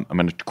 I'm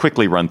going to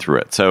quickly run through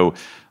it. So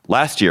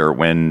last year,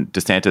 when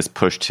DeSantis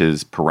pushed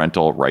his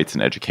parental rights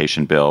and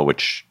education bill,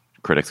 which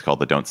critics call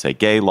the Don't Say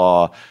Gay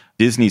law,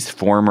 Disney's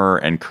former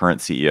and current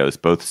CEOs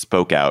both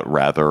spoke out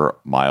rather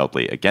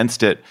mildly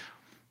against it.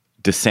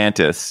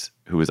 DeSantis,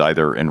 who is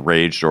either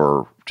enraged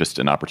or just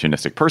an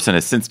opportunistic person,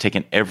 has since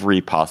taken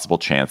every possible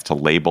chance to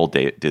label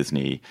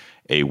Disney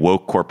a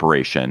woke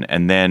corporation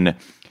and then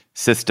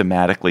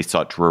systematically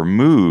sought to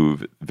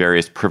remove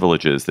various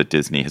privileges that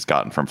Disney has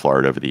gotten from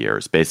Florida over the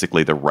years.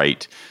 Basically, the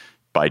right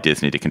by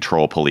Disney to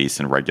control, police,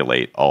 and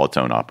regulate all its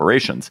own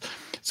operations.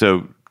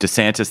 So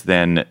DeSantis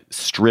then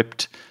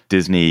stripped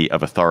Disney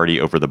of authority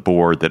over the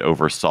board that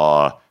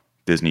oversaw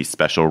Disney's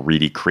special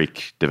Reedy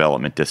Creek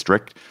Development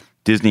District.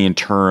 Disney, in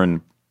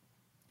turn,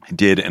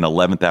 did an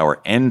 11th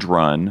hour end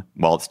run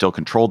while it still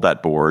controlled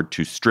that board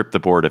to strip the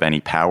board of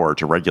any power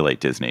to regulate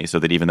Disney, so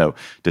that even though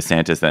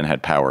DeSantis then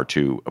had power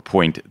to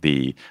appoint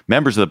the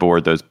members of the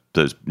board, those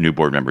new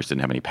board members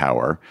didn't have any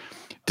power.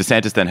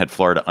 DeSantis then had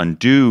Florida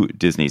undo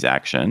Disney's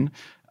action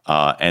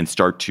and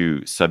start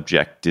to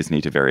subject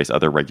Disney to various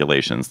other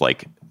regulations,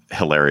 like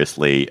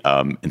hilariously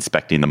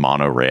inspecting the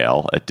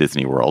monorail at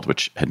Disney World,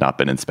 which had not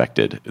been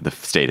inspected. The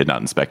state had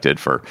not inspected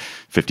for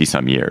 50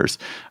 some years.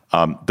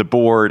 The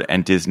board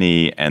and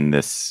Disney and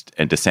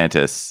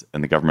DeSantis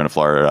and the government of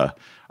Florida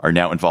are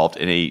now involved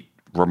in a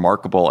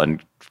remarkable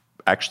and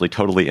actually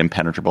totally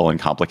impenetrable and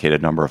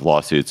complicated number of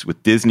lawsuits,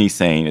 with Disney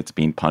saying it's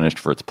being punished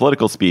for its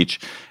political speech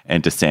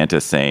and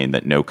DeSantis saying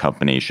that no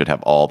company should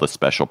have all the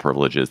special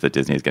privileges that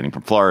Disney is getting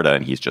from Florida,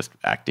 and he's just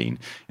acting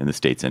in the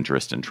state's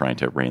interest and trying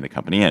to rein the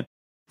company in.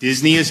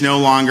 Disney is no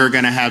longer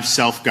going to have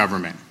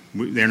self-government.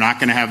 They're not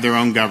going to have their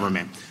own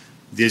government.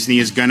 Disney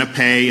is going to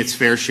pay its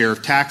fair share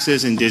of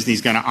taxes, and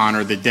Disney's going to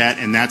honor the debt,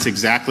 and that's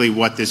exactly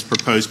what this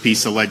proposed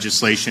piece of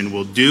legislation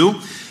will do.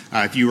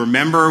 If you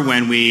remember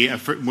when we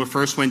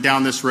first went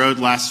down this road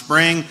last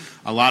spring,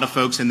 a lot of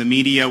folks in the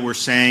media were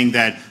saying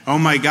that, oh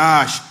my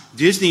gosh,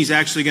 Disney's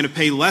actually going to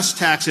pay less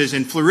taxes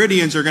and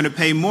Floridians are going to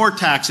pay more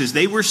taxes.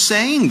 They were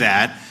saying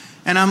that,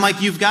 and I'm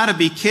like, you've got to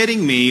be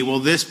kidding me. Well,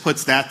 this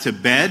puts that to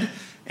bed,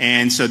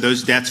 and so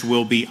those debts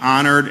will be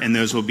honored and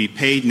those will be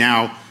paid.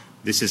 Now,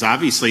 this is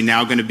obviously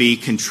now going to be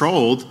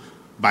controlled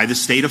by the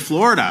state of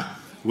Florida,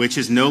 which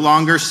is no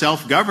longer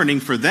self-governing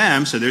for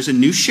them. So there's a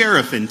new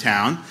sheriff in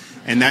town,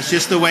 and that's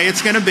just the way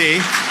it's going to be.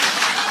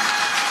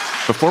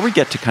 Before we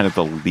get to kind of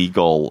the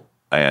legal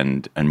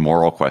and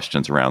moral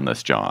questions around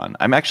this, John,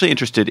 I'm actually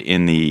interested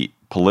in the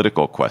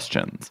political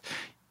questions.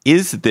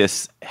 Is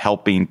this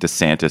helping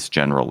DeSantis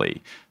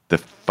generally, the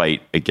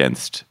fight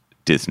against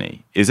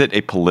Disney? Is it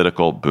a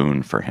political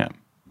boon for him?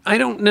 I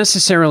don't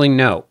necessarily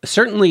know.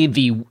 Certainly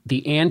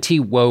the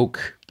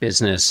anti-woke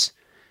business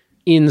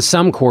in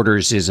some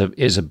quarters is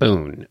a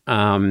boon.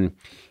 And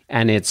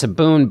it's a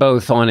boon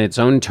both on its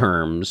own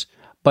terms,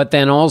 but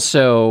then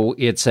also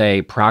it's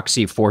a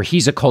proxy for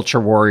he's a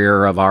culture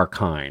warrior of our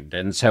kind.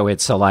 And so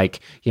it's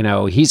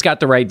he's got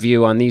the right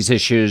view on these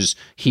issues.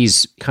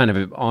 He's kind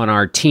of on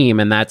our team,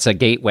 and that's a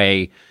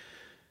gateway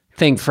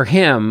thing for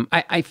him.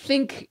 I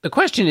think the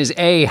question is,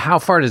 A, how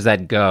far does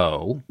that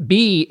go?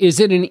 B, is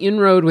it an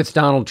inroad with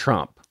Donald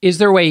Trump? Is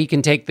there a way he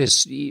can take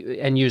this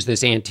and use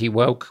this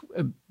anti-woke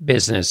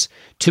business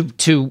to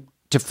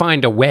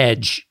find a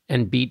wedge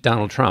and beat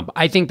Donald Trump?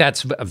 I think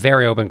that's a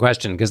very open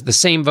question, because the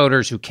same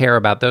voters who care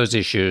about those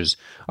issues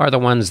are the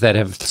ones that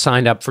have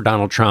signed up for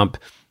Donald Trump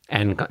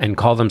and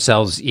call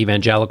themselves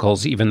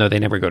evangelicals, even though they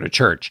never go to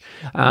church.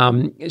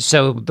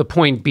 So the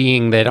point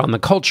being that on the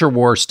culture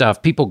war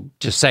stuff, people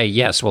just say,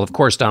 yes, well, of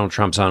course, Donald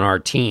Trump's on our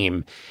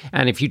team.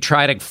 And if you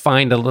try to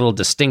find a little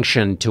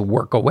distinction to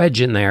work a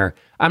wedge in there,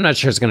 I'm not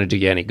sure it's going to do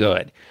you any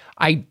good.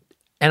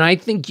 I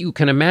think you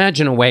can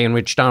imagine a way in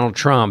which Donald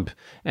Trump,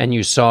 and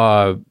you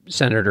saw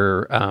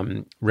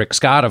Senator Rick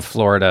Scott of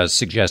Florida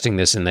suggesting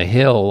this in The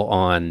Hill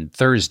on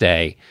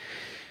Thursday,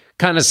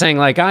 kind of saying,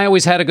 I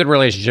always had a good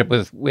relationship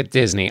with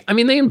Disney. I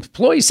mean, they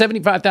employ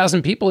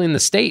 75,000 people in the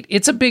state.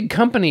 It's a big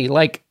company.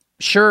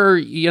 Sure,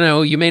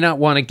 you may not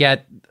want to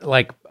get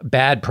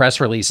bad press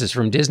releases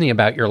from Disney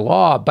about your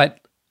law, but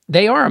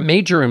they are a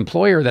major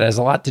employer that has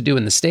a lot to do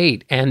in the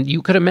state. And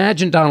you could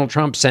imagine Donald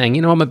Trump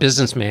saying, I'm a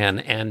businessman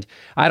and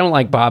I don't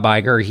like Bob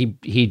Iger.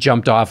 He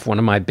jumped off one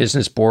of my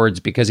business boards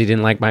because he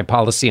didn't like my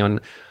policy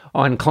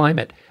on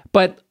climate.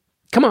 But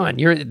come on,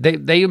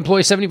 they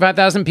employ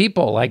 75,000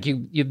 people.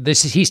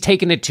 He's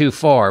taken it too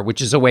far,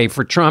 which is a way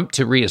for Trump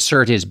to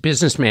reassert his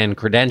businessman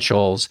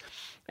credentials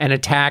and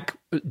attack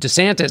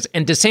DeSantis.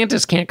 And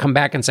DeSantis can't come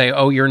back and say,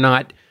 oh, you're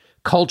not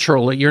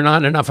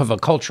enough of a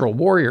cultural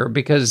warrior,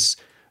 because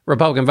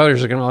Republican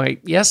voters are going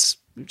to yes,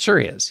 sure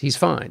he is. He's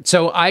fine.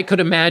 So I could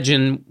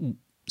imagine,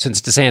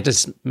 since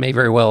DeSantis may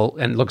very well,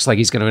 and looks like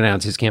he's going to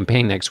announce his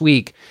campaign next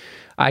week,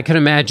 I could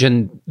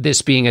imagine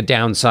this being a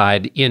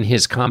downside in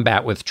his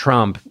combat with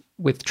Trump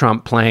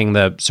playing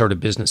the sort of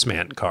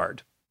businessman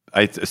card.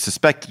 I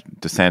suspect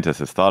DeSantis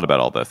has thought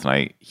about all this,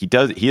 and he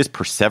is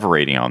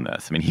perseverating on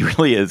this. I mean, he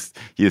really is.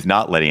 He is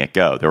not letting it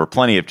go. There were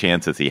plenty of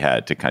chances he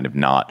had to kind of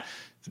not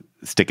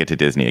stick it to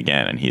Disney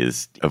again, and he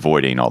is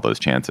avoiding all those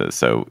chances.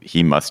 So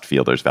he must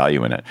feel there's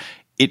value in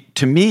it.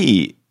 To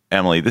me,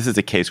 Emily, this is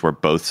a case where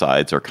both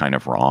sides are kind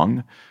of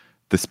wrong.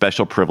 The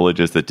special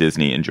privileges that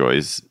Disney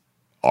enjoys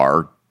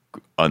are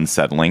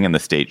unsettling, and the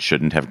state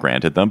shouldn't have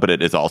granted them. But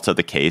it is also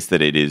the case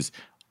that it is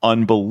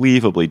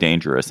unbelievably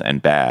dangerous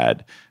and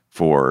bad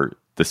for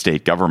the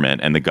state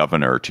government and the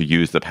governor to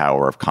use the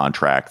power of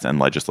contracts and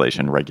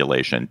legislation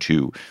regulation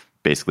to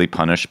basically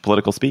punish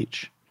political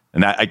speech.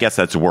 And I guess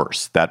that's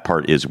worse. That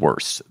part is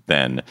worse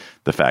than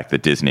the fact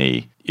that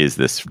Disney is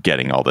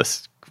getting all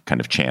this kind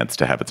of chance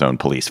to have its own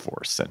police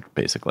force, and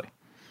basically.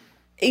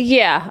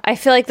 Yeah, I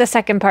feel like the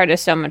second part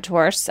is so much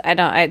worse.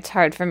 It's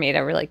hard for me to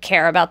really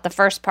care about the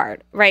first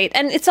part, right?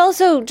 And it's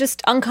also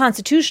just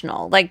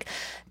unconstitutional.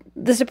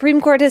 The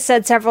Supreme Court has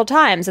said several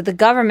times that the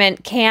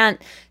government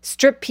can't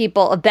strip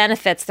people of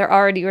benefits they're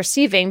already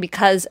receiving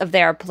because of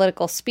their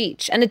political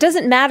speech. And it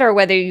doesn't matter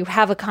whether you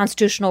have a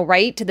constitutional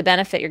right to the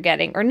benefit you're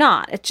getting or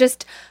not. It's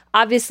just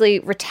obviously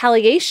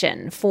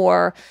retaliation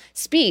for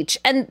speech.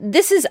 And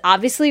this is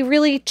obviously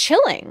really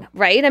chilling,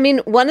 right? I mean,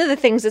 one of the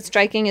things that's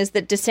striking is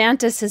that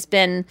DeSantis has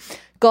been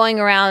going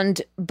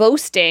around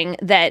boasting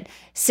that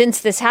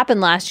since this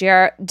happened last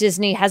year,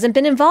 Disney hasn't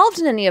been involved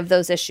in any of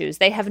those issues.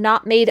 They have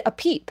not made a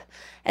peep.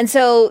 And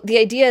so the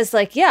idea is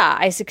like, yeah,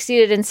 I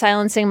succeeded in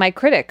silencing my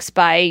critics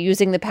by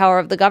using the power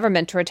of the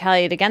government to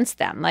retaliate against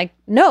them. Like,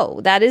 no,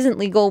 that isn't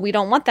legal. We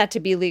don't want that to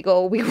be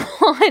legal. We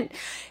want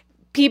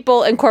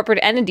people and corporate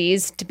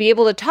entities to be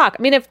able to talk.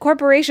 I mean, if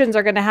corporations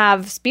are going to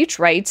have speech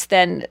rights,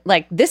 then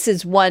like this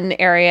is one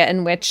area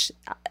in which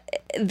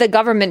the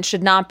government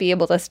should not be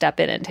able to step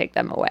in and take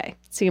them away.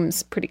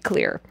 Seems pretty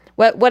clear.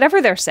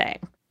 Whatever they're saying.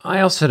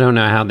 I also don't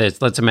know how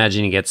this. Let's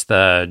imagine he gets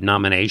the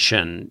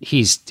nomination.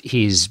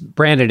 He's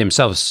branded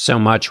himself so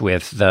much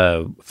with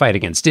the fight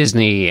against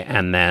Disney,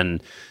 and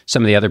then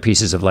some of the other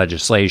pieces of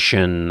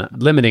legislation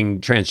limiting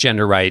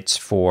transgender rights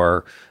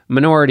for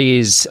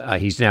minorities.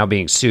 He's now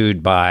being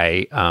sued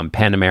by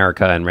PEN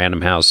America and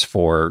Random House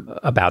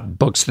about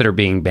books that are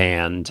being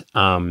banned.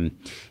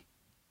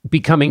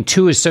 Becoming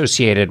too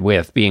associated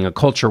with being a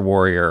culture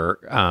warrior.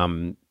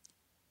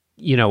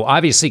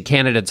 Obviously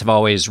candidates have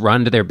always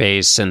run to their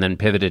base and then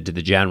pivoted to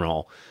the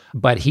general,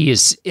 but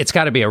it's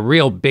got to be a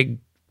real big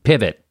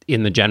pivot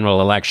in the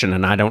general election.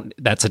 And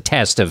that's a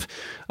test of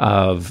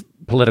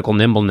political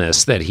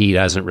nimbleness that he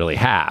doesn't really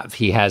have.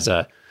 He has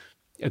a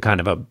kind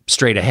of a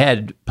straight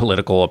ahead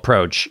political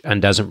approach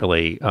and doesn't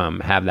really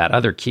have that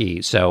other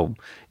key. So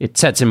it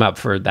sets him up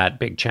for that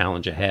big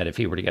challenge ahead if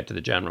he were to get to the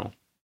general.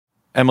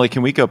 Emily,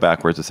 can we go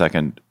backwards a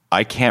second?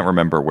 I can't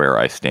remember where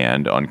I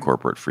stand on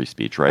corporate free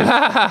speech rights.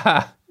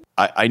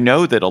 I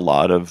know that a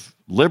lot of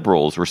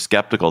liberals were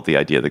skeptical at the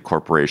idea that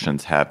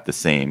corporations have the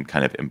same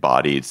kind of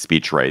embodied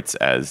speech rights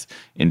as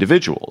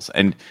individuals,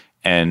 and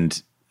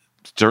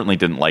certainly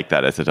didn't like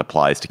that as it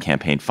applies to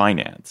campaign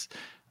finance.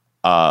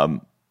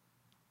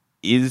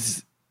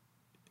 If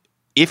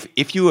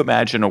you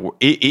imagine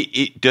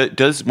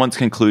does one's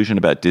conclusion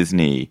about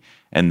Disney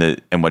and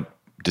what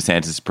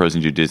DeSantis is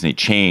proposing to do Disney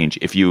change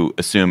if you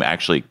assume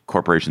actually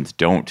corporations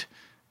don't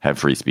have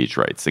free speech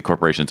rights? The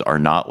corporations are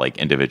not like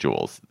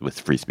individuals with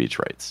free speech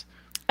rights.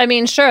 I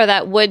mean, sure,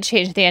 that would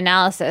change the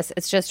analysis.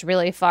 It's just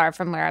really far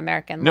from where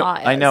American law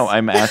is. I know.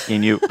 I'm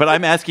asking you, but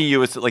I'm asking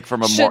you as like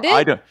from a should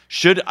more.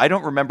 it? I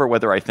don't remember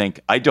whether I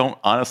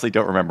honestly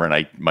don't remember, and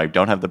I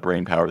don't have the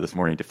brain power this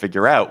morning to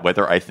figure out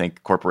whether I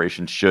think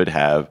corporations should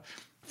have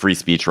free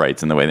speech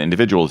rights in the way that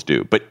individuals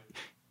do. But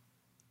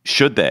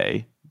should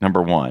they?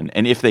 Number one,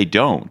 and if they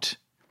don't,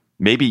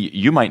 maybe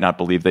you might not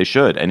believe they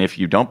should. And if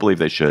you don't believe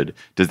they should,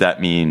 does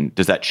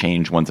that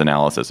change one's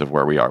analysis of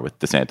where we are with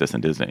DeSantis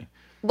and Disney?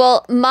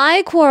 Well,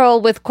 my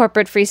quarrel with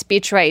corporate free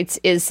speech rights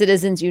is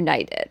Citizens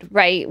United,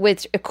 right?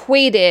 Which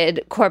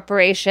equated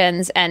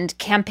corporations and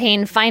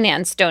campaign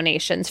finance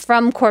donations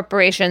from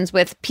corporations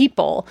with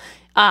people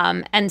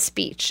and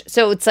speech.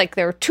 So it's like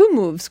there are two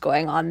moves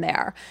going on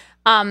there.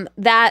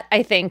 That,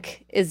 I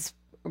think, is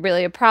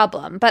really a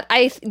problem. But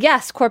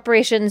yes,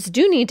 corporations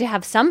do need to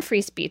have some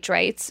free speech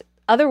rights.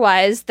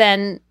 Otherwise,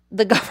 then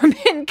the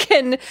government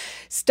can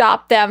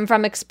stop them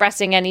from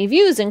expressing any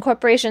views. And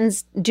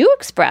corporations do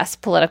express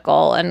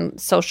political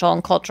and social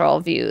and cultural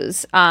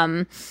views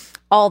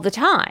all the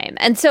time.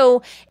 And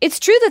so it's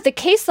true that the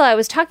case law I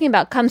was talking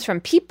about comes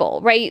from people,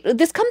 right?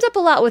 This comes up a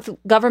lot with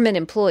government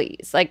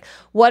employees. Like,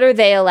 what are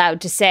they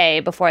allowed to say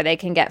before they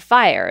can get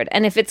fired?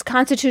 And if it's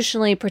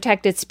constitutionally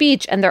protected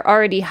speech and they're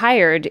already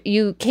hired,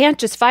 you can't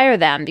just fire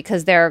them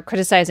because they're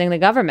criticizing the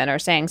government or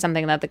saying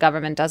something that the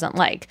government doesn't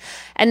like.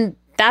 And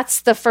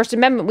that's the First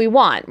Amendment we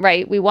want,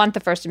 right? We want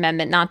the First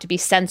Amendment not to be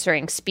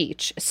censoring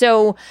speech.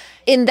 So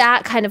in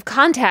that kind of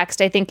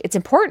context, I think it's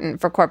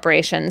important for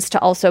corporations to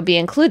also be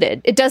included.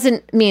 It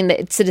doesn't mean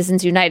that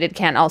Citizens United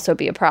can't also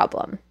be a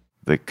problem.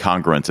 The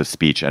congruence of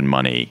speech and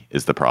money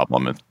is the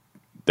problem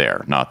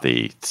there, not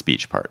the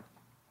speech part.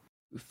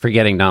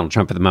 Forgetting Donald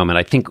Trump at the moment,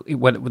 I think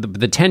what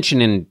the tension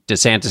in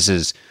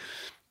DeSantis's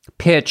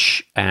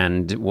pitch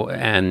and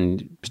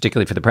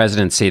particularly for the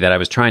presidency that I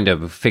was trying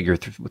to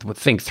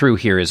think through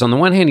here is, on the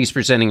one hand, he's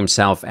presenting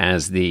himself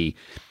as the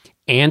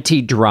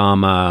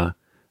anti-drama,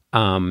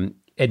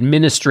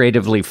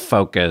 administratively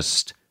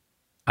focused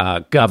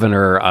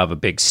governor of a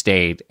big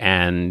state,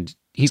 and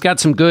he's got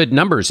some good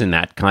numbers in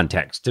that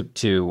context.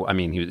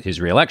 His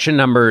reelection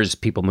numbers,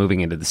 people moving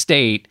into the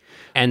state,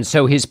 and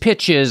so his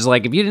pitch is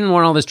like, if you didn't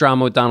want all this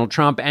drama with Donald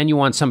Trump and you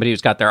want somebody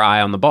who's got their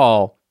eye on the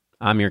ball,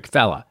 I'm your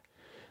fella.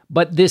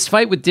 But this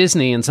fight with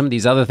Disney and some of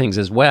these other things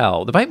as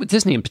well, the fight with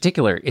Disney in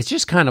particular, it's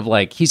just kind of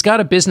like he's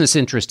got a business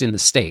interest in the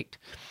state.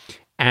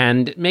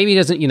 And maybe he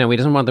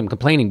doesn't want them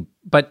complaining,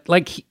 but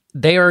like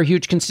they are a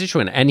huge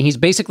constituent. And he's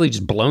basically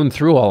just blown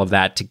through all of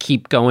that to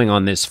keep going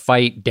on this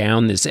fight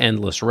down this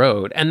endless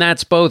road. And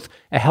that's both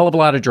a hell of a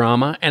lot of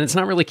drama, and it's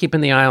not really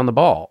keeping the eye on the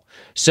ball.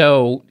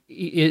 So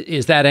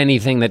is that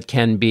anything that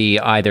can be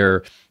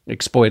either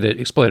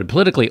exploited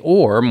politically,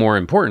 or more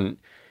important,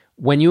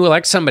 when you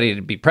elect somebody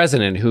to be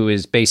president who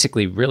is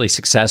basically really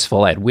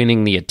successful at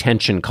winning the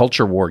attention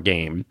culture war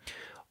game,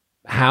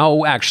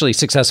 how actually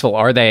successful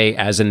are they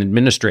as an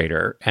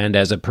administrator and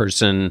as a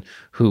person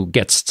who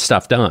gets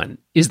stuff done?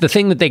 Is the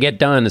thing that they get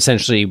done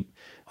essentially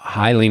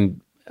highly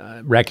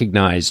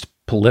recognized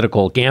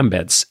political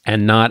gambits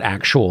and not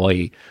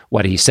actually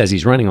what he says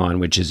he's running on,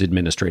 which is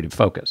administrative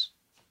focus.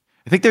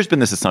 I think there's been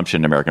this assumption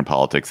in American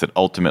politics that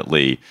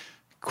ultimately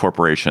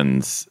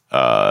corporations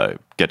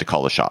get to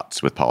call the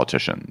shots with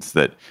politicians.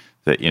 That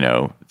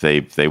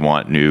they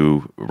want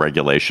new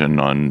regulation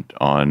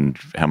on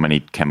how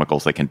many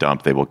chemicals they can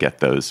dump. They will get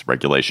those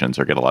regulations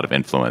or get a lot of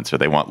influence. Or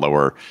they want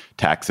lower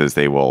taxes.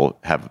 They will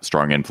have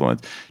strong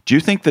influence. Do you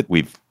think that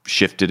we've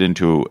shifted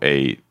into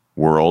a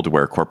world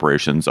where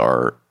corporations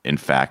are in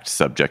fact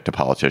subject to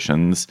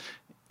politicians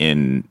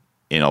in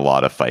a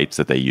lot of fights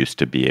that they used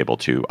to be able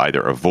to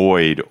either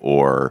avoid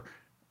or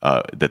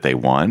that they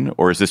won?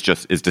 Or is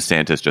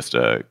DeSantis just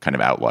a kind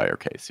of outlier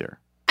case here?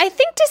 I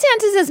think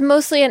DeSantis is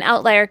mostly an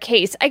outlier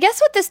case. I guess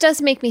what this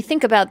does make me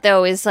think about,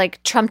 though, is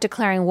like Trump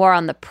declaring war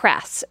on the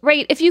press,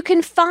 right? If you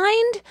can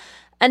find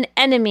an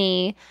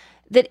enemy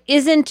that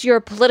isn't your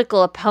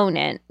political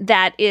opponent,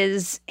 that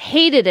is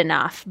hated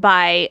enough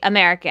by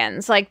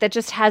Americans, like that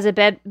just has a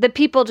bed that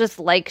people just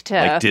like to...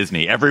 Like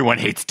Disney. Everyone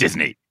hates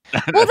Disney.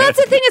 Well,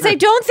 that's the thing is I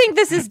don't think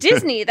this is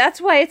Disney.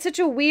 That's why it's such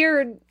a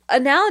weird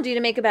analogy to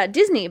make about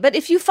Disney. But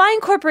if you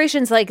find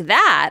corporations like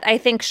that, I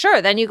think,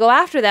 sure, then you go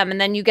after them and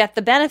then you get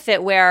the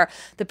benefit where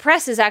the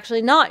press is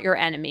actually not your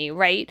enemy,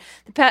 right?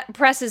 The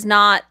press is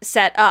not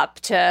set up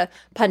to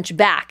punch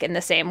back in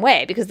the same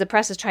way because the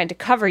press is trying to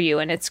cover you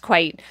and it's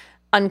quite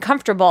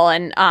uncomfortable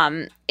and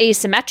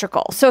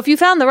asymmetrical. So if you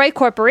found the right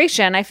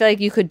corporation, I feel like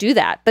you could do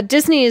that. But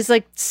Disney is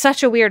like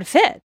such a weird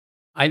fit.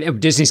 I know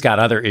Disney's got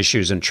other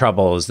issues and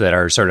troubles that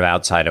are sort of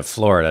outside of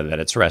Florida that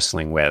it's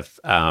wrestling with,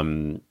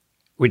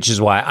 which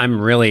is why I'm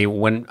really,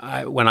 when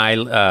I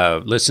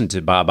listened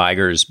to Bob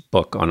Iger's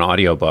book on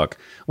audiobook,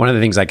 one of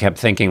the things I kept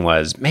thinking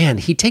was, man,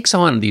 he takes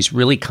on these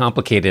really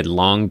complicated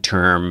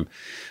long-term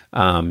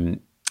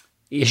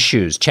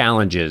issues,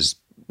 challenges.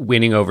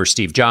 Winning over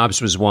Steve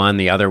Jobs was one.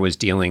 The other was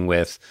dealing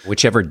with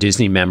whichever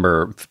Disney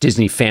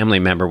family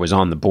member was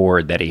on the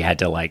board that he had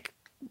to like,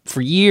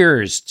 for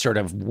years, sort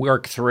of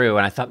work through.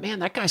 And I thought, man,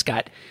 that guy's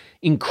got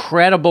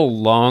incredible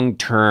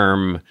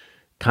long-term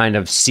kind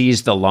of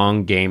sees the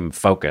long game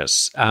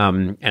focus.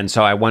 And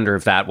so I wonder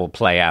if that will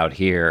play out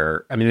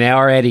here. I mean, they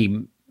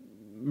already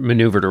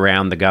maneuvered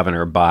around the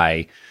governor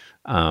by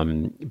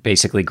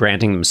basically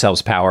granting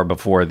themselves power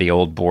before the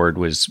old board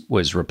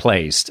was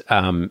replaced.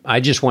 I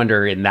just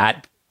wonder in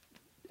that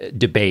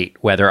debate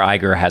whether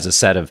Iger has a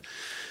set of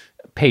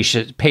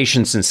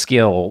patience and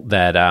skill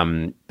that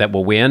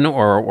will win,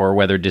 or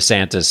whether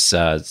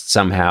DeSantis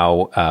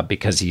somehow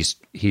because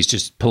he's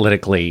just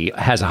politically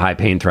has a high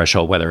pain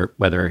threshold,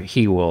 whether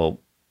he will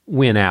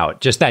win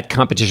out. Just that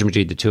competition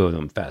between the two of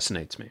them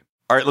fascinates me.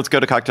 All right, let's go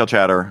to cocktail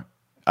chatter.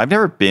 I've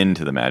never been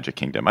to the Magic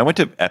Kingdom. I went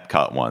to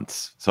Epcot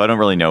once, so I don't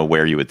really know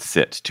where you would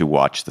sit to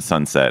watch the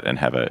sunset and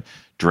have a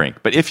drink.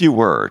 But if you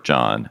were,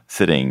 John,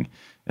 sitting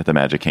at the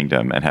Magic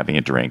Kingdom and having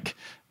a drink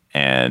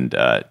and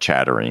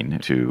chattering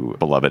to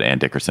beloved Ann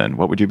Dickerson,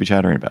 what would you be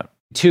chattering about?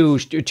 Two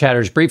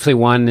chatters briefly.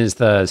 One is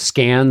the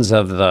scans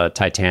of the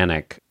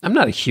Titanic. I'm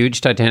not a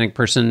huge Titanic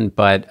person,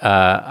 but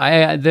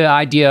the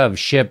idea of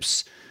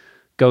ships,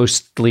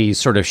 ghostly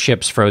sort of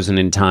ships frozen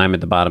in time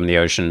at the bottom of the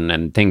ocean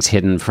and things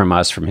hidden from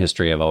us from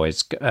history have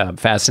always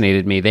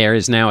fascinated me. There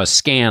is now a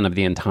scan of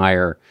the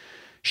entire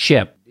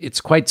ship.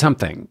 It's quite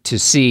something to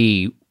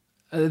see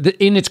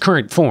in its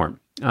current form.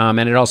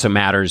 And it also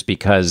matters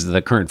because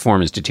the current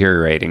form is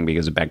deteriorating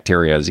because of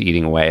bacteria is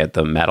eating away at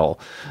the metal.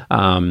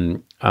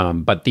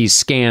 But these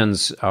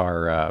scans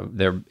are,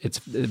 it's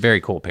very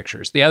cool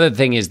pictures. The other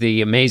thing is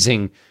the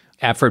amazing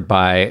effort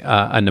by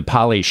a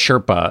Nepali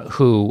Sherpa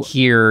who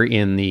here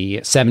in the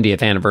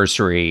 70th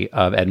anniversary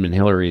of Edmund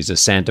Hillary's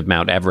ascent of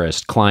Mount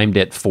Everest climbed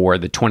it for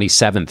the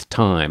 27th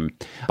time.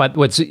 But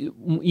what's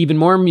even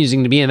more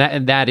amusing to me,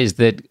 and that is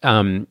that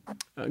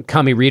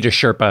Kami Rita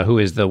Sherpa, who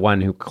is the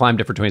one who climbed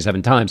it for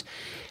 27 times,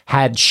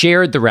 had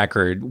shared the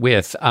record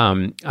with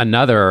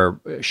another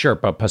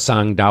Sherpa,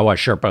 Pasang Dawa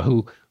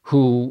Sherpa,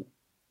 who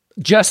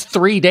just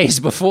 3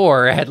 days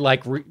before had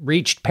like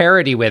reached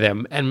parity with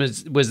him and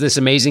was this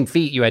amazing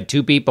feat. You had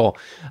two people,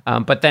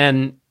 but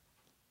then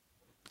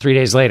 3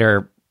 days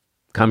later,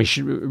 Kami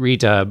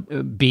Rita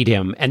beat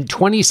him, and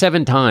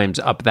 27 times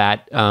up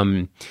that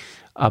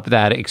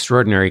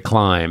extraordinary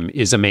climb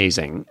is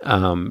amazing.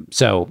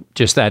 So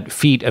just that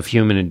feat of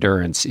human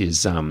endurance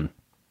is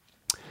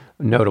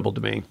notable to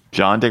me.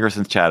 John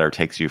Dickerson's chatter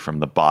takes you from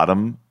the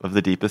bottom of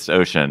the deepest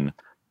ocean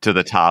to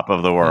the top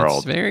of the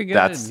world. That's very good.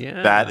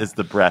 That is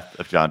the breadth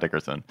of John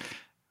Dickerson.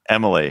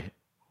 Emily,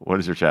 what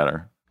is your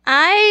chatter?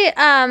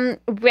 I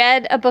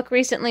read a book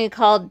recently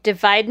called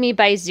Divide Me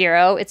by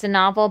Zero. It's a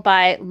novel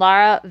by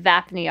Lara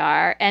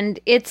Vapniar, and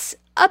it's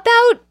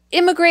about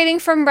immigrating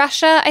from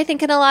Russia, I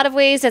think, in a lot of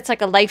ways. It's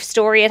like a life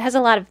story. It has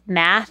a lot of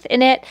math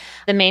in it.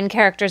 The main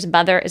character's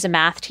mother is a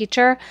math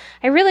teacher.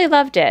 I really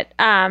loved it.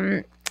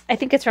 I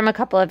think it's from a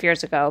couple of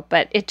years ago,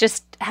 but it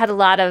just had a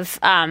lot of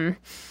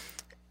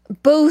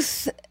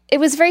both. It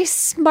was a very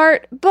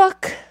smart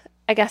book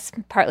I guess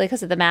partly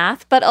because of the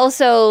math, but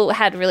also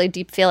had really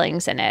deep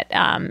feelings in it.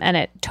 And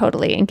it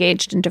totally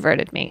engaged and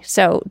diverted me.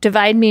 So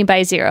Divide Me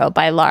by Zero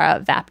by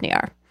Laura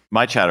Vapniar.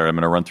 My chatter, I'm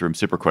going to run through them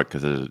super quick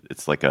because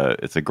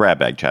it's a grab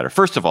bag chatter.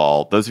 First of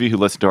all, those of you who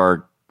listened to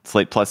our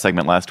Slate Plus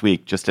segment last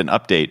week, just an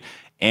update.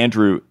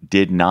 Andrew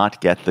did not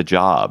get the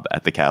job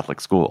at the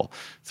Catholic school.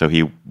 So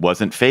he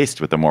wasn't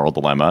faced with a moral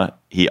dilemma.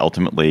 He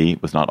ultimately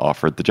was not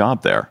offered the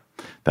job there.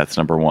 That's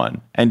number one.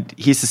 And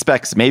he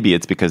suspects maybe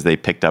it's because they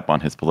picked up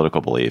on his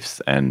political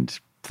beliefs and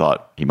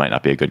thought he might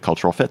not be a good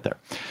cultural fit there.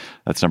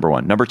 That's number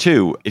one. Number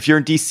two, if you're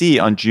in D.C.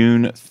 on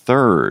June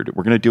 3rd,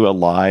 we're going to do a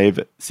live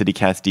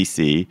CityCast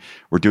D.C.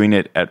 We're doing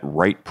it at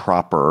Right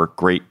Proper,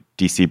 great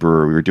D.C.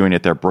 brewery. We're doing it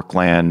at their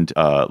Brookland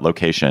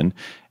location.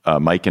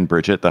 Mike and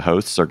Bridget, the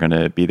hosts, are going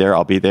to be there.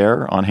 I'll be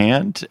there on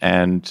hand.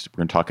 And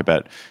we're going to talk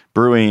about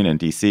brewing in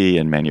D.C.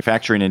 and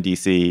manufacturing in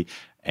D.C.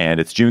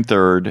 And it's June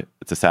 3rd.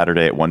 It's a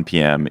Saturday at 1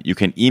 p.m. You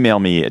can email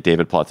me at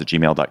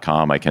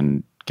davidplotz@gmail.com. I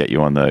can get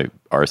you on the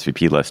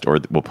RSVP list, or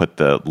we'll put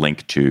the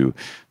link to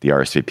the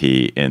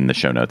RSVP in the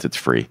show notes. It's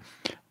free.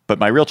 But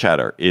my real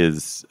chatter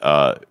is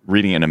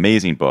reading an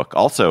amazing book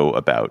also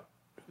about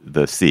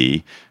the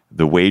sea,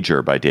 The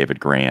Wager by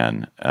David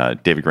Grann.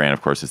 David Grann,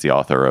 of course, is the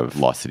author of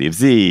Lost City of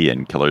Z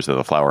and Killers of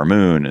the Flower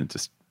Moon, and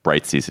just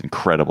writes these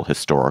incredible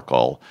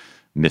historical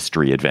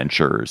mystery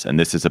adventures. And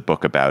this is a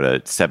book about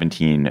a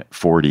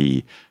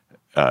 1740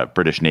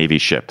 British Navy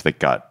ship that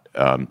got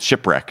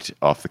shipwrecked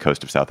off the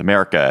coast of South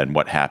America and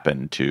what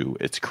happened to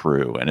its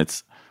crew. And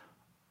it's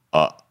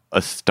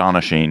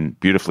astonishing,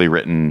 beautifully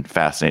written,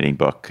 fascinating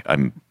book.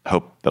 I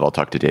hope that I'll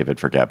talk to David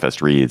for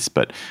Gabfest Reads,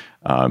 but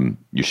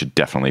you should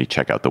definitely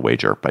check out The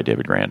Wager by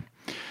David Grann.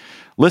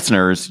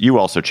 Listeners, you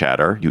also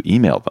chatter. You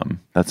email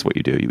them. That's what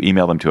you do. You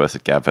email them to us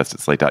at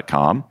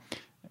gabfest@slate.com.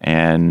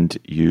 And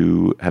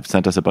you have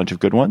sent us a bunch of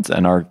good ones.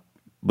 And our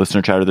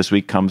listener chatter this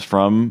week comes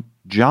from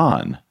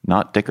John,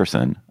 not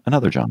Dickerson,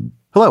 another John.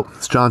 Hello,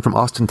 it's John from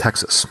Austin,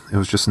 Texas. It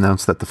was just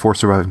announced that the 4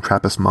 surviving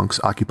Trappist monks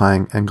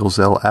occupying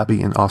Engelzell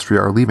Abbey in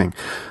Austria are leaving,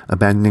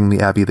 abandoning the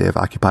abbey they have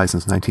occupied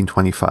since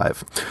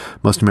 1925.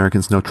 Most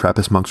Americans know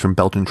Trappist monks from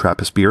Belgian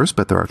Trappist beers,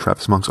 but there are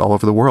Trappist monks all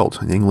over the world,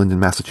 in England and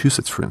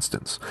Massachusetts, for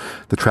instance.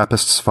 The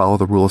Trappists follow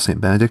the rule of St.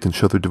 Benedict and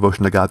show their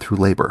devotion to God through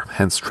labor,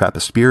 hence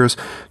Trappist beers,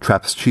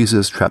 Trappist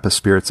cheeses, Trappist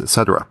spirits,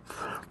 etc.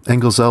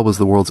 Engelzell was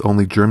the world's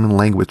only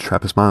German-language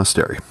Trappist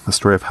monastery. The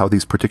story of how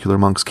these particular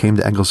monks came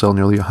to Engelzell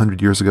nearly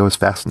 100 years ago is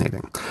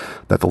fascinating.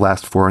 That the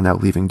last 4 are now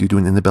leaving due to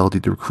an inability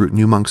to recruit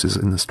new monks is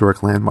an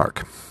historic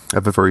landmark. I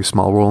have a very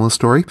small role in the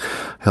story.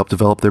 I helped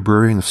develop their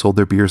brewery and have sold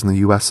their beers in the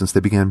U.S. since they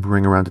began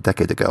brewing around a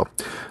decade ago.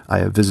 I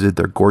have visited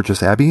their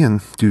gorgeous abbey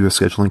and, due to a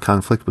scheduling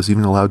conflict, was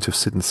even allowed to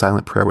sit in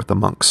silent prayer with the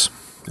monks.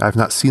 I've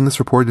not seen this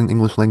reported in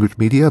English language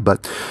media,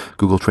 but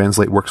Google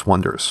Translate works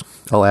wonders.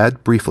 I'll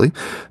add, briefly,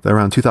 that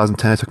around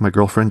 2010 I took my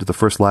girlfriend to the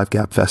first live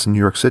Gabfest in New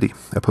York City.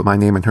 I put my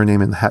name and her name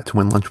in the hat to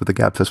win lunch with the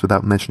Gabfest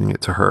without mentioning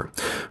it to her.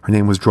 Her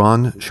name was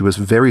drawn. She was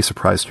very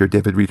surprised to hear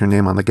David read her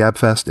name on the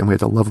Gabfest, and we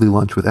had a lovely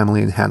lunch with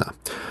Emily and Hannah.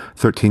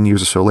 13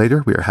 years or so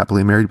later, we are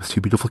happily married with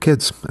 2 beautiful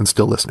kids, and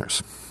still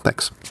listeners.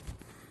 Thanks.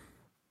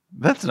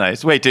 That's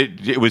nice. Wait,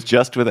 it was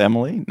just with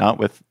Emily, not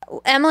with...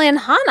 Emily and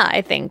Hannah,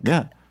 I think.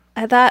 Yeah.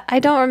 I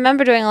don't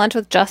remember doing a lunch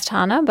with just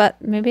Hannah, but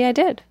maybe I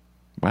did.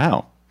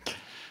 Wow.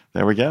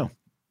 There we go.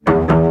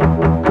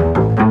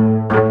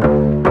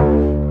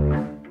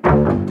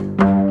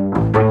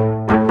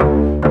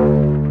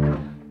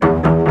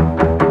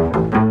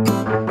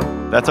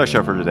 That's our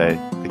show for today.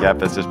 The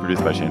Gabfest is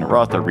produced by Shana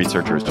Roth. Our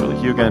researcher is Julie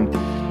Hugan.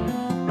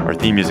 Our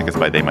theme music is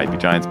by They Might Be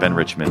Giants. Ben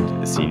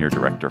Richmond is Senior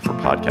Director for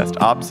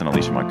Podcast Ops, and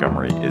Alicia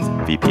Montgomery is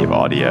VP of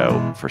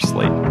Audio for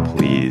Slate.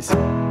 Please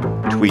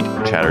tweet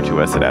chatter to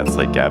us at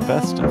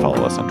 @SlateGabfest and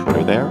follow us on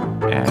Twitter there.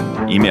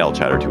 And email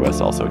chatter to us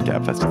also at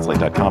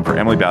gabfest@slate.com. For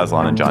Emily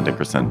Bazelon and John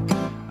Dickerson,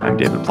 I'm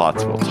David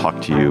Plotz. We'll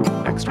talk to you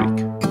next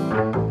week.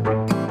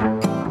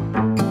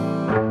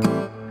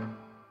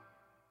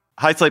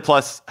 Hi, Slate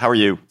Plus. How are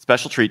you?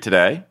 Special treat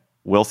today.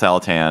 Will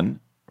Salatan,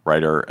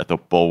 writer at The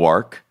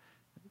Bulwark,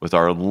 was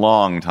our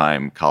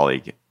longtime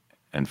colleague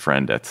and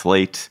friend at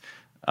Slate.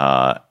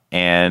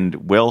 And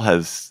Will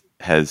has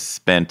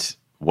spent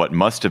what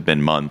must have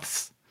been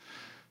months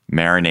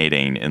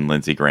marinating in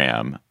Lindsey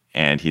Graham.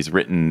 And he's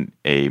written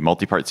a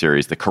multi-part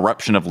series, The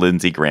Corruption of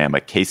Lindsey Graham,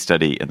 a case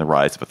study in the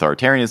rise of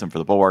authoritarianism for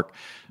The Bulwark.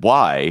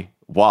 Why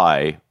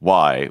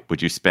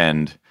would you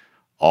spend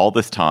all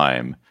this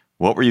time?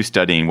 What were you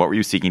studying? What were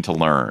you seeking to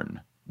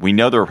learn? We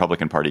know the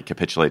Republican Party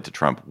capitulated to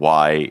Trump.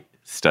 Why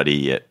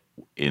study it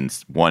in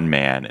one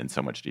man in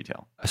so much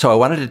detail? So I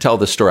wanted to tell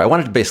the story. I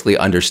wanted to basically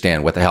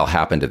understand what the hell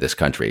happened to this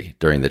country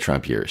during the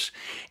Trump years.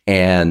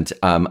 And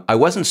I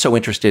wasn't so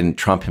interested in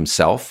Trump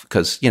himself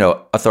because,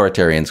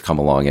 authoritarians come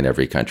along in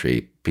every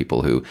country,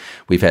 people who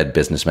we've had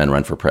businessmen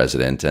run for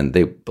president, and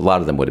a lot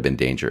of them would have been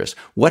dangerous.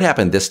 What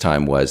happened this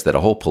time was that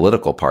a whole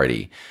political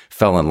party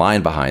fell in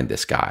line behind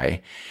this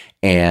guy.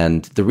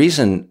 And the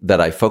reason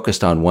that I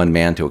focused on one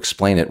man to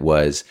explain it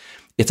was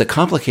it's a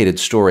complicated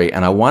story,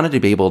 and I wanted to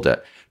be able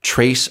to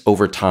trace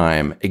over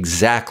time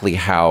exactly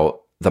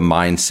how the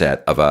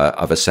mindset of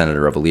a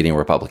senator, of a leading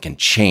Republican,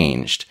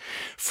 changed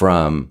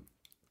from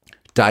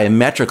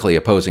diametrically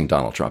opposing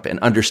Donald Trump and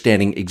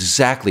understanding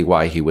exactly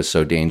why he was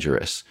so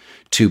dangerous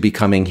to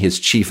becoming his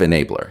chief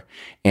enabler.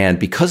 And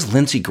because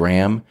Lindsey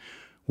Graham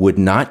would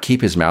not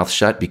keep his mouth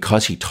shut,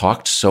 because he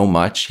talked so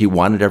much, he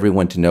wanted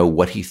everyone to know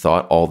what he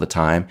thought all the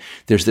time.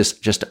 There's this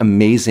just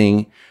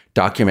amazing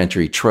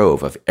documentary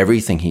trove of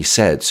everything he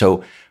said.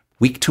 So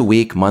week to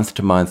week, month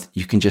to month,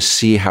 you can just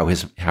see how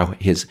his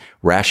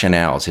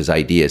rationales, his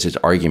ideas, his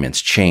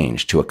arguments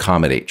changed to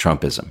accommodate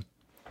Trumpism.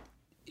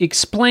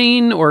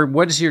 Explain, or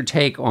what is your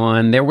take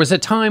on, there was a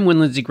time when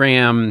Lindsey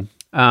Graham,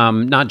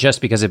 not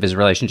just because of his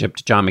relationship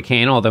to John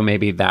McCain, although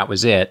maybe that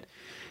was it,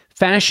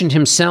 fashioned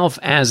himself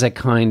as a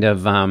kind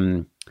of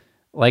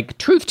like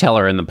truth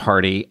teller in the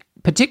party,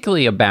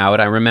 particularly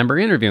about, I remember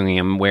interviewing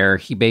him where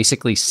he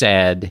basically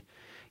said,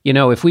 you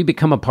know, if we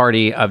become a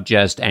party of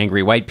just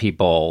angry white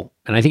people,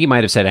 and I think he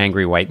might have said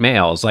angry white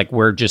males, like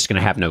we're just going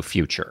to have no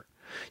future.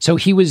 So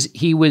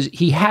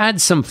he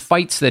had some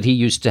fights that he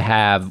used to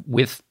have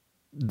with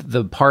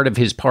the part of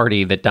his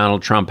party that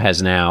Donald Trump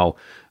has now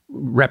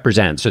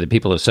represents, or that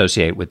people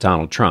associate with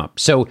Donald Trump.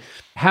 So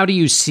how do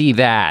you see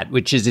that?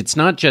 Which is, it's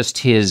not just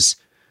his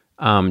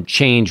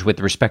change with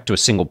respect to a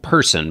single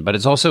person, but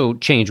it's also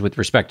change with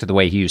respect to the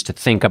way he used to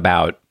think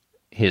about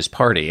his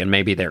party, and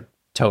maybe they're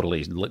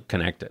totally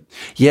connected.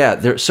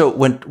 Yeah. So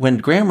when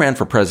Graham ran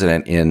for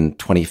president in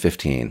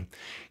 2015,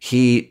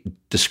 he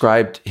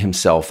described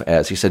himself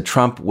as, he said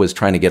Trump was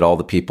trying to get all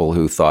the people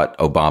who thought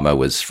Obama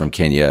was from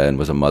Kenya and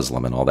was a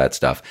Muslim and all that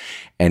stuff.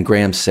 And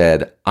Graham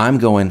said, I'm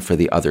going for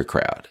the other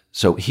crowd.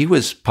 So he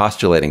was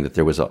postulating that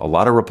there was a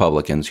lot of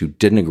Republicans who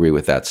didn't agree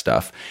with that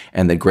stuff,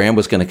 and that Graham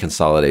was going to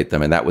consolidate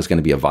them, and that was going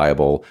to be a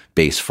viable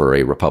base for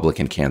a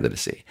Republican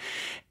candidacy.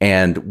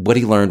 And what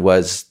he learned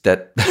was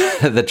that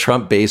the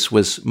Trump base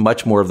was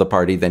much more of the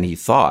party than he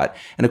thought.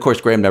 And of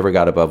course, Graham never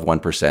got above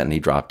 1% and he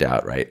dropped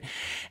out, right?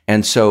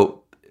 And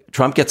so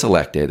Trump gets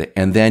elected,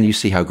 and then you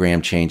see how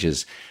Graham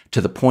changes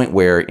to the point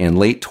where in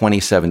late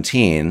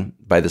 2017,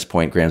 by this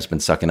point, Graham's been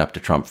sucking up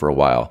to Trump for a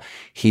while.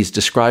 He's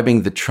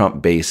describing the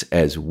Trump base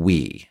as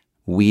we.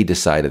 We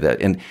decided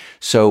that. And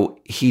so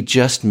he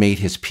just made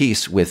his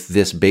peace with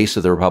this base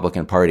of the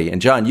Republican Party.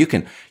 And John, you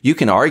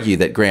can argue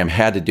that Graham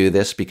had to do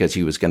this because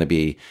he was going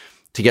to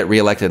get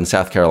reelected in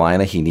South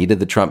Carolina. He needed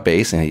the Trump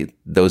base, and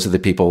those are the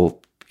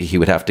people he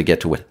would have to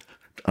get to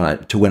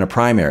win a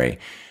primary.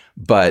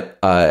 But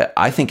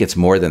I think it's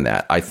more than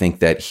that. I think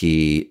that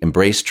he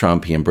embraced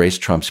Trump, he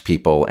embraced Trump's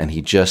people, and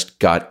he just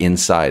got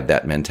inside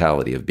that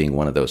mentality of being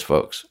one of those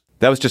folks.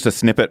 That was just a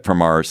snippet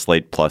from our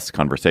Slate Plus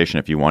conversation.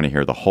 If you want to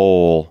hear the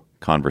whole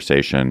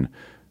conversation,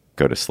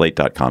 go to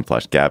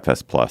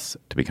slate.com/Gabfest Plus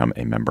to become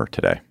a member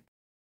today.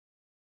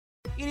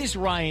 It is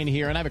Ryan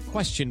here, and I have a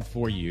question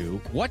for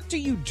you. What do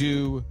you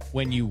do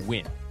when you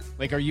win?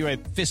 Like, are you a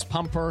fist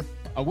pumper,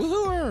 a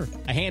woohooer,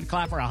 a hand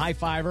clapper, a high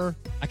fiver?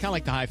 I kind of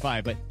like the high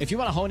five, but if you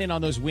want to hone in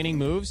on those winning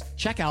moves,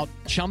 check out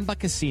Chumba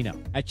Casino.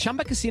 At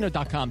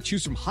ChumbaCasino.com,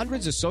 choose from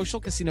hundreds of social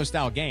casino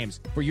style games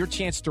for your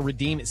chance to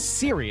redeem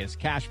serious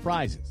cash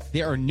prizes.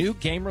 There are new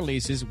game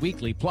releases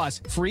weekly, plus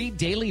free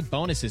daily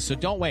bonuses. So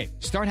don't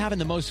wait. Start having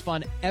the most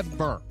fun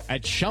ever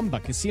at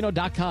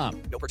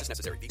ChumbaCasino.com. No purchase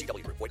necessary.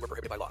 VGW Group. Void where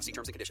prohibited by law. See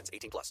terms and conditions.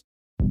 18+.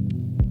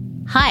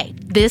 Hi,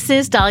 this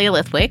is Dahlia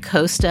Lithwick,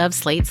 host of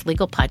Slate's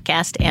legal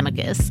podcast,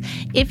 Amicus.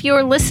 If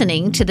you're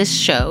listening to this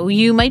show,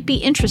 you might be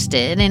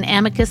interested in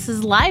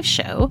Amicus's live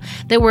show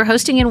that we're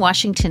hosting in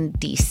Washington,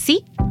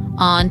 D.C.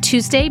 on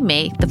Tuesday,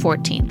 May the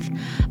 14th.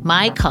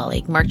 My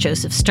colleague, Mark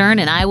Joseph Stern,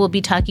 and I will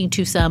be talking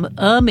to some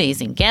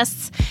amazing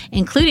guests,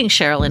 including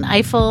Sherilyn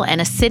Ifill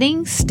and a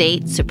sitting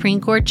state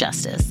Supreme Court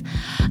justice,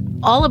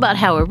 all about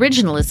how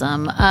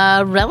originalism,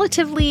 a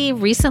relatively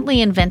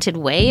recently invented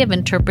way of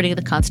interpreting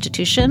the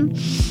Constitution,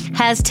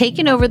 has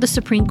taken over the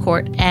Supreme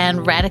Court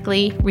and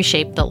radically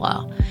reshaped the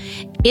law.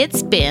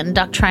 It's been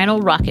doctrinal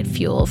rocket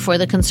fuel for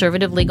the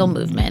conservative legal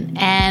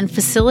movement and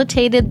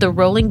facilitated the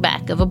rolling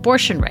back of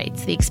abortion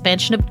rights, the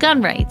expansion of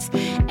gun rights,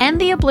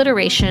 and the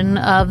obliteration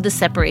of the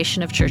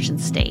separation of church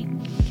and state.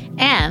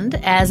 And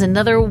as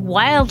another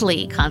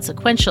wildly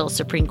consequential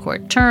Supreme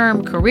Court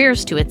term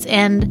careers to its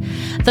end,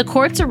 the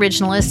court's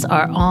originalists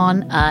are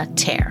on a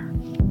tear.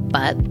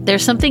 But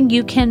there's something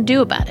you can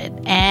do about it,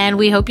 and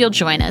we hope you'll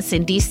join us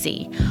in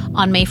D.C.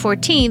 on May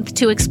 14th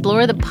to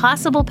explore the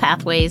possible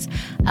pathways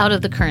out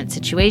of the current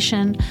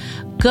situation.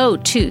 Go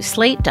to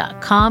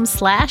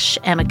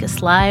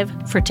slate.com/Amicus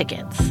Live for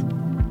tickets.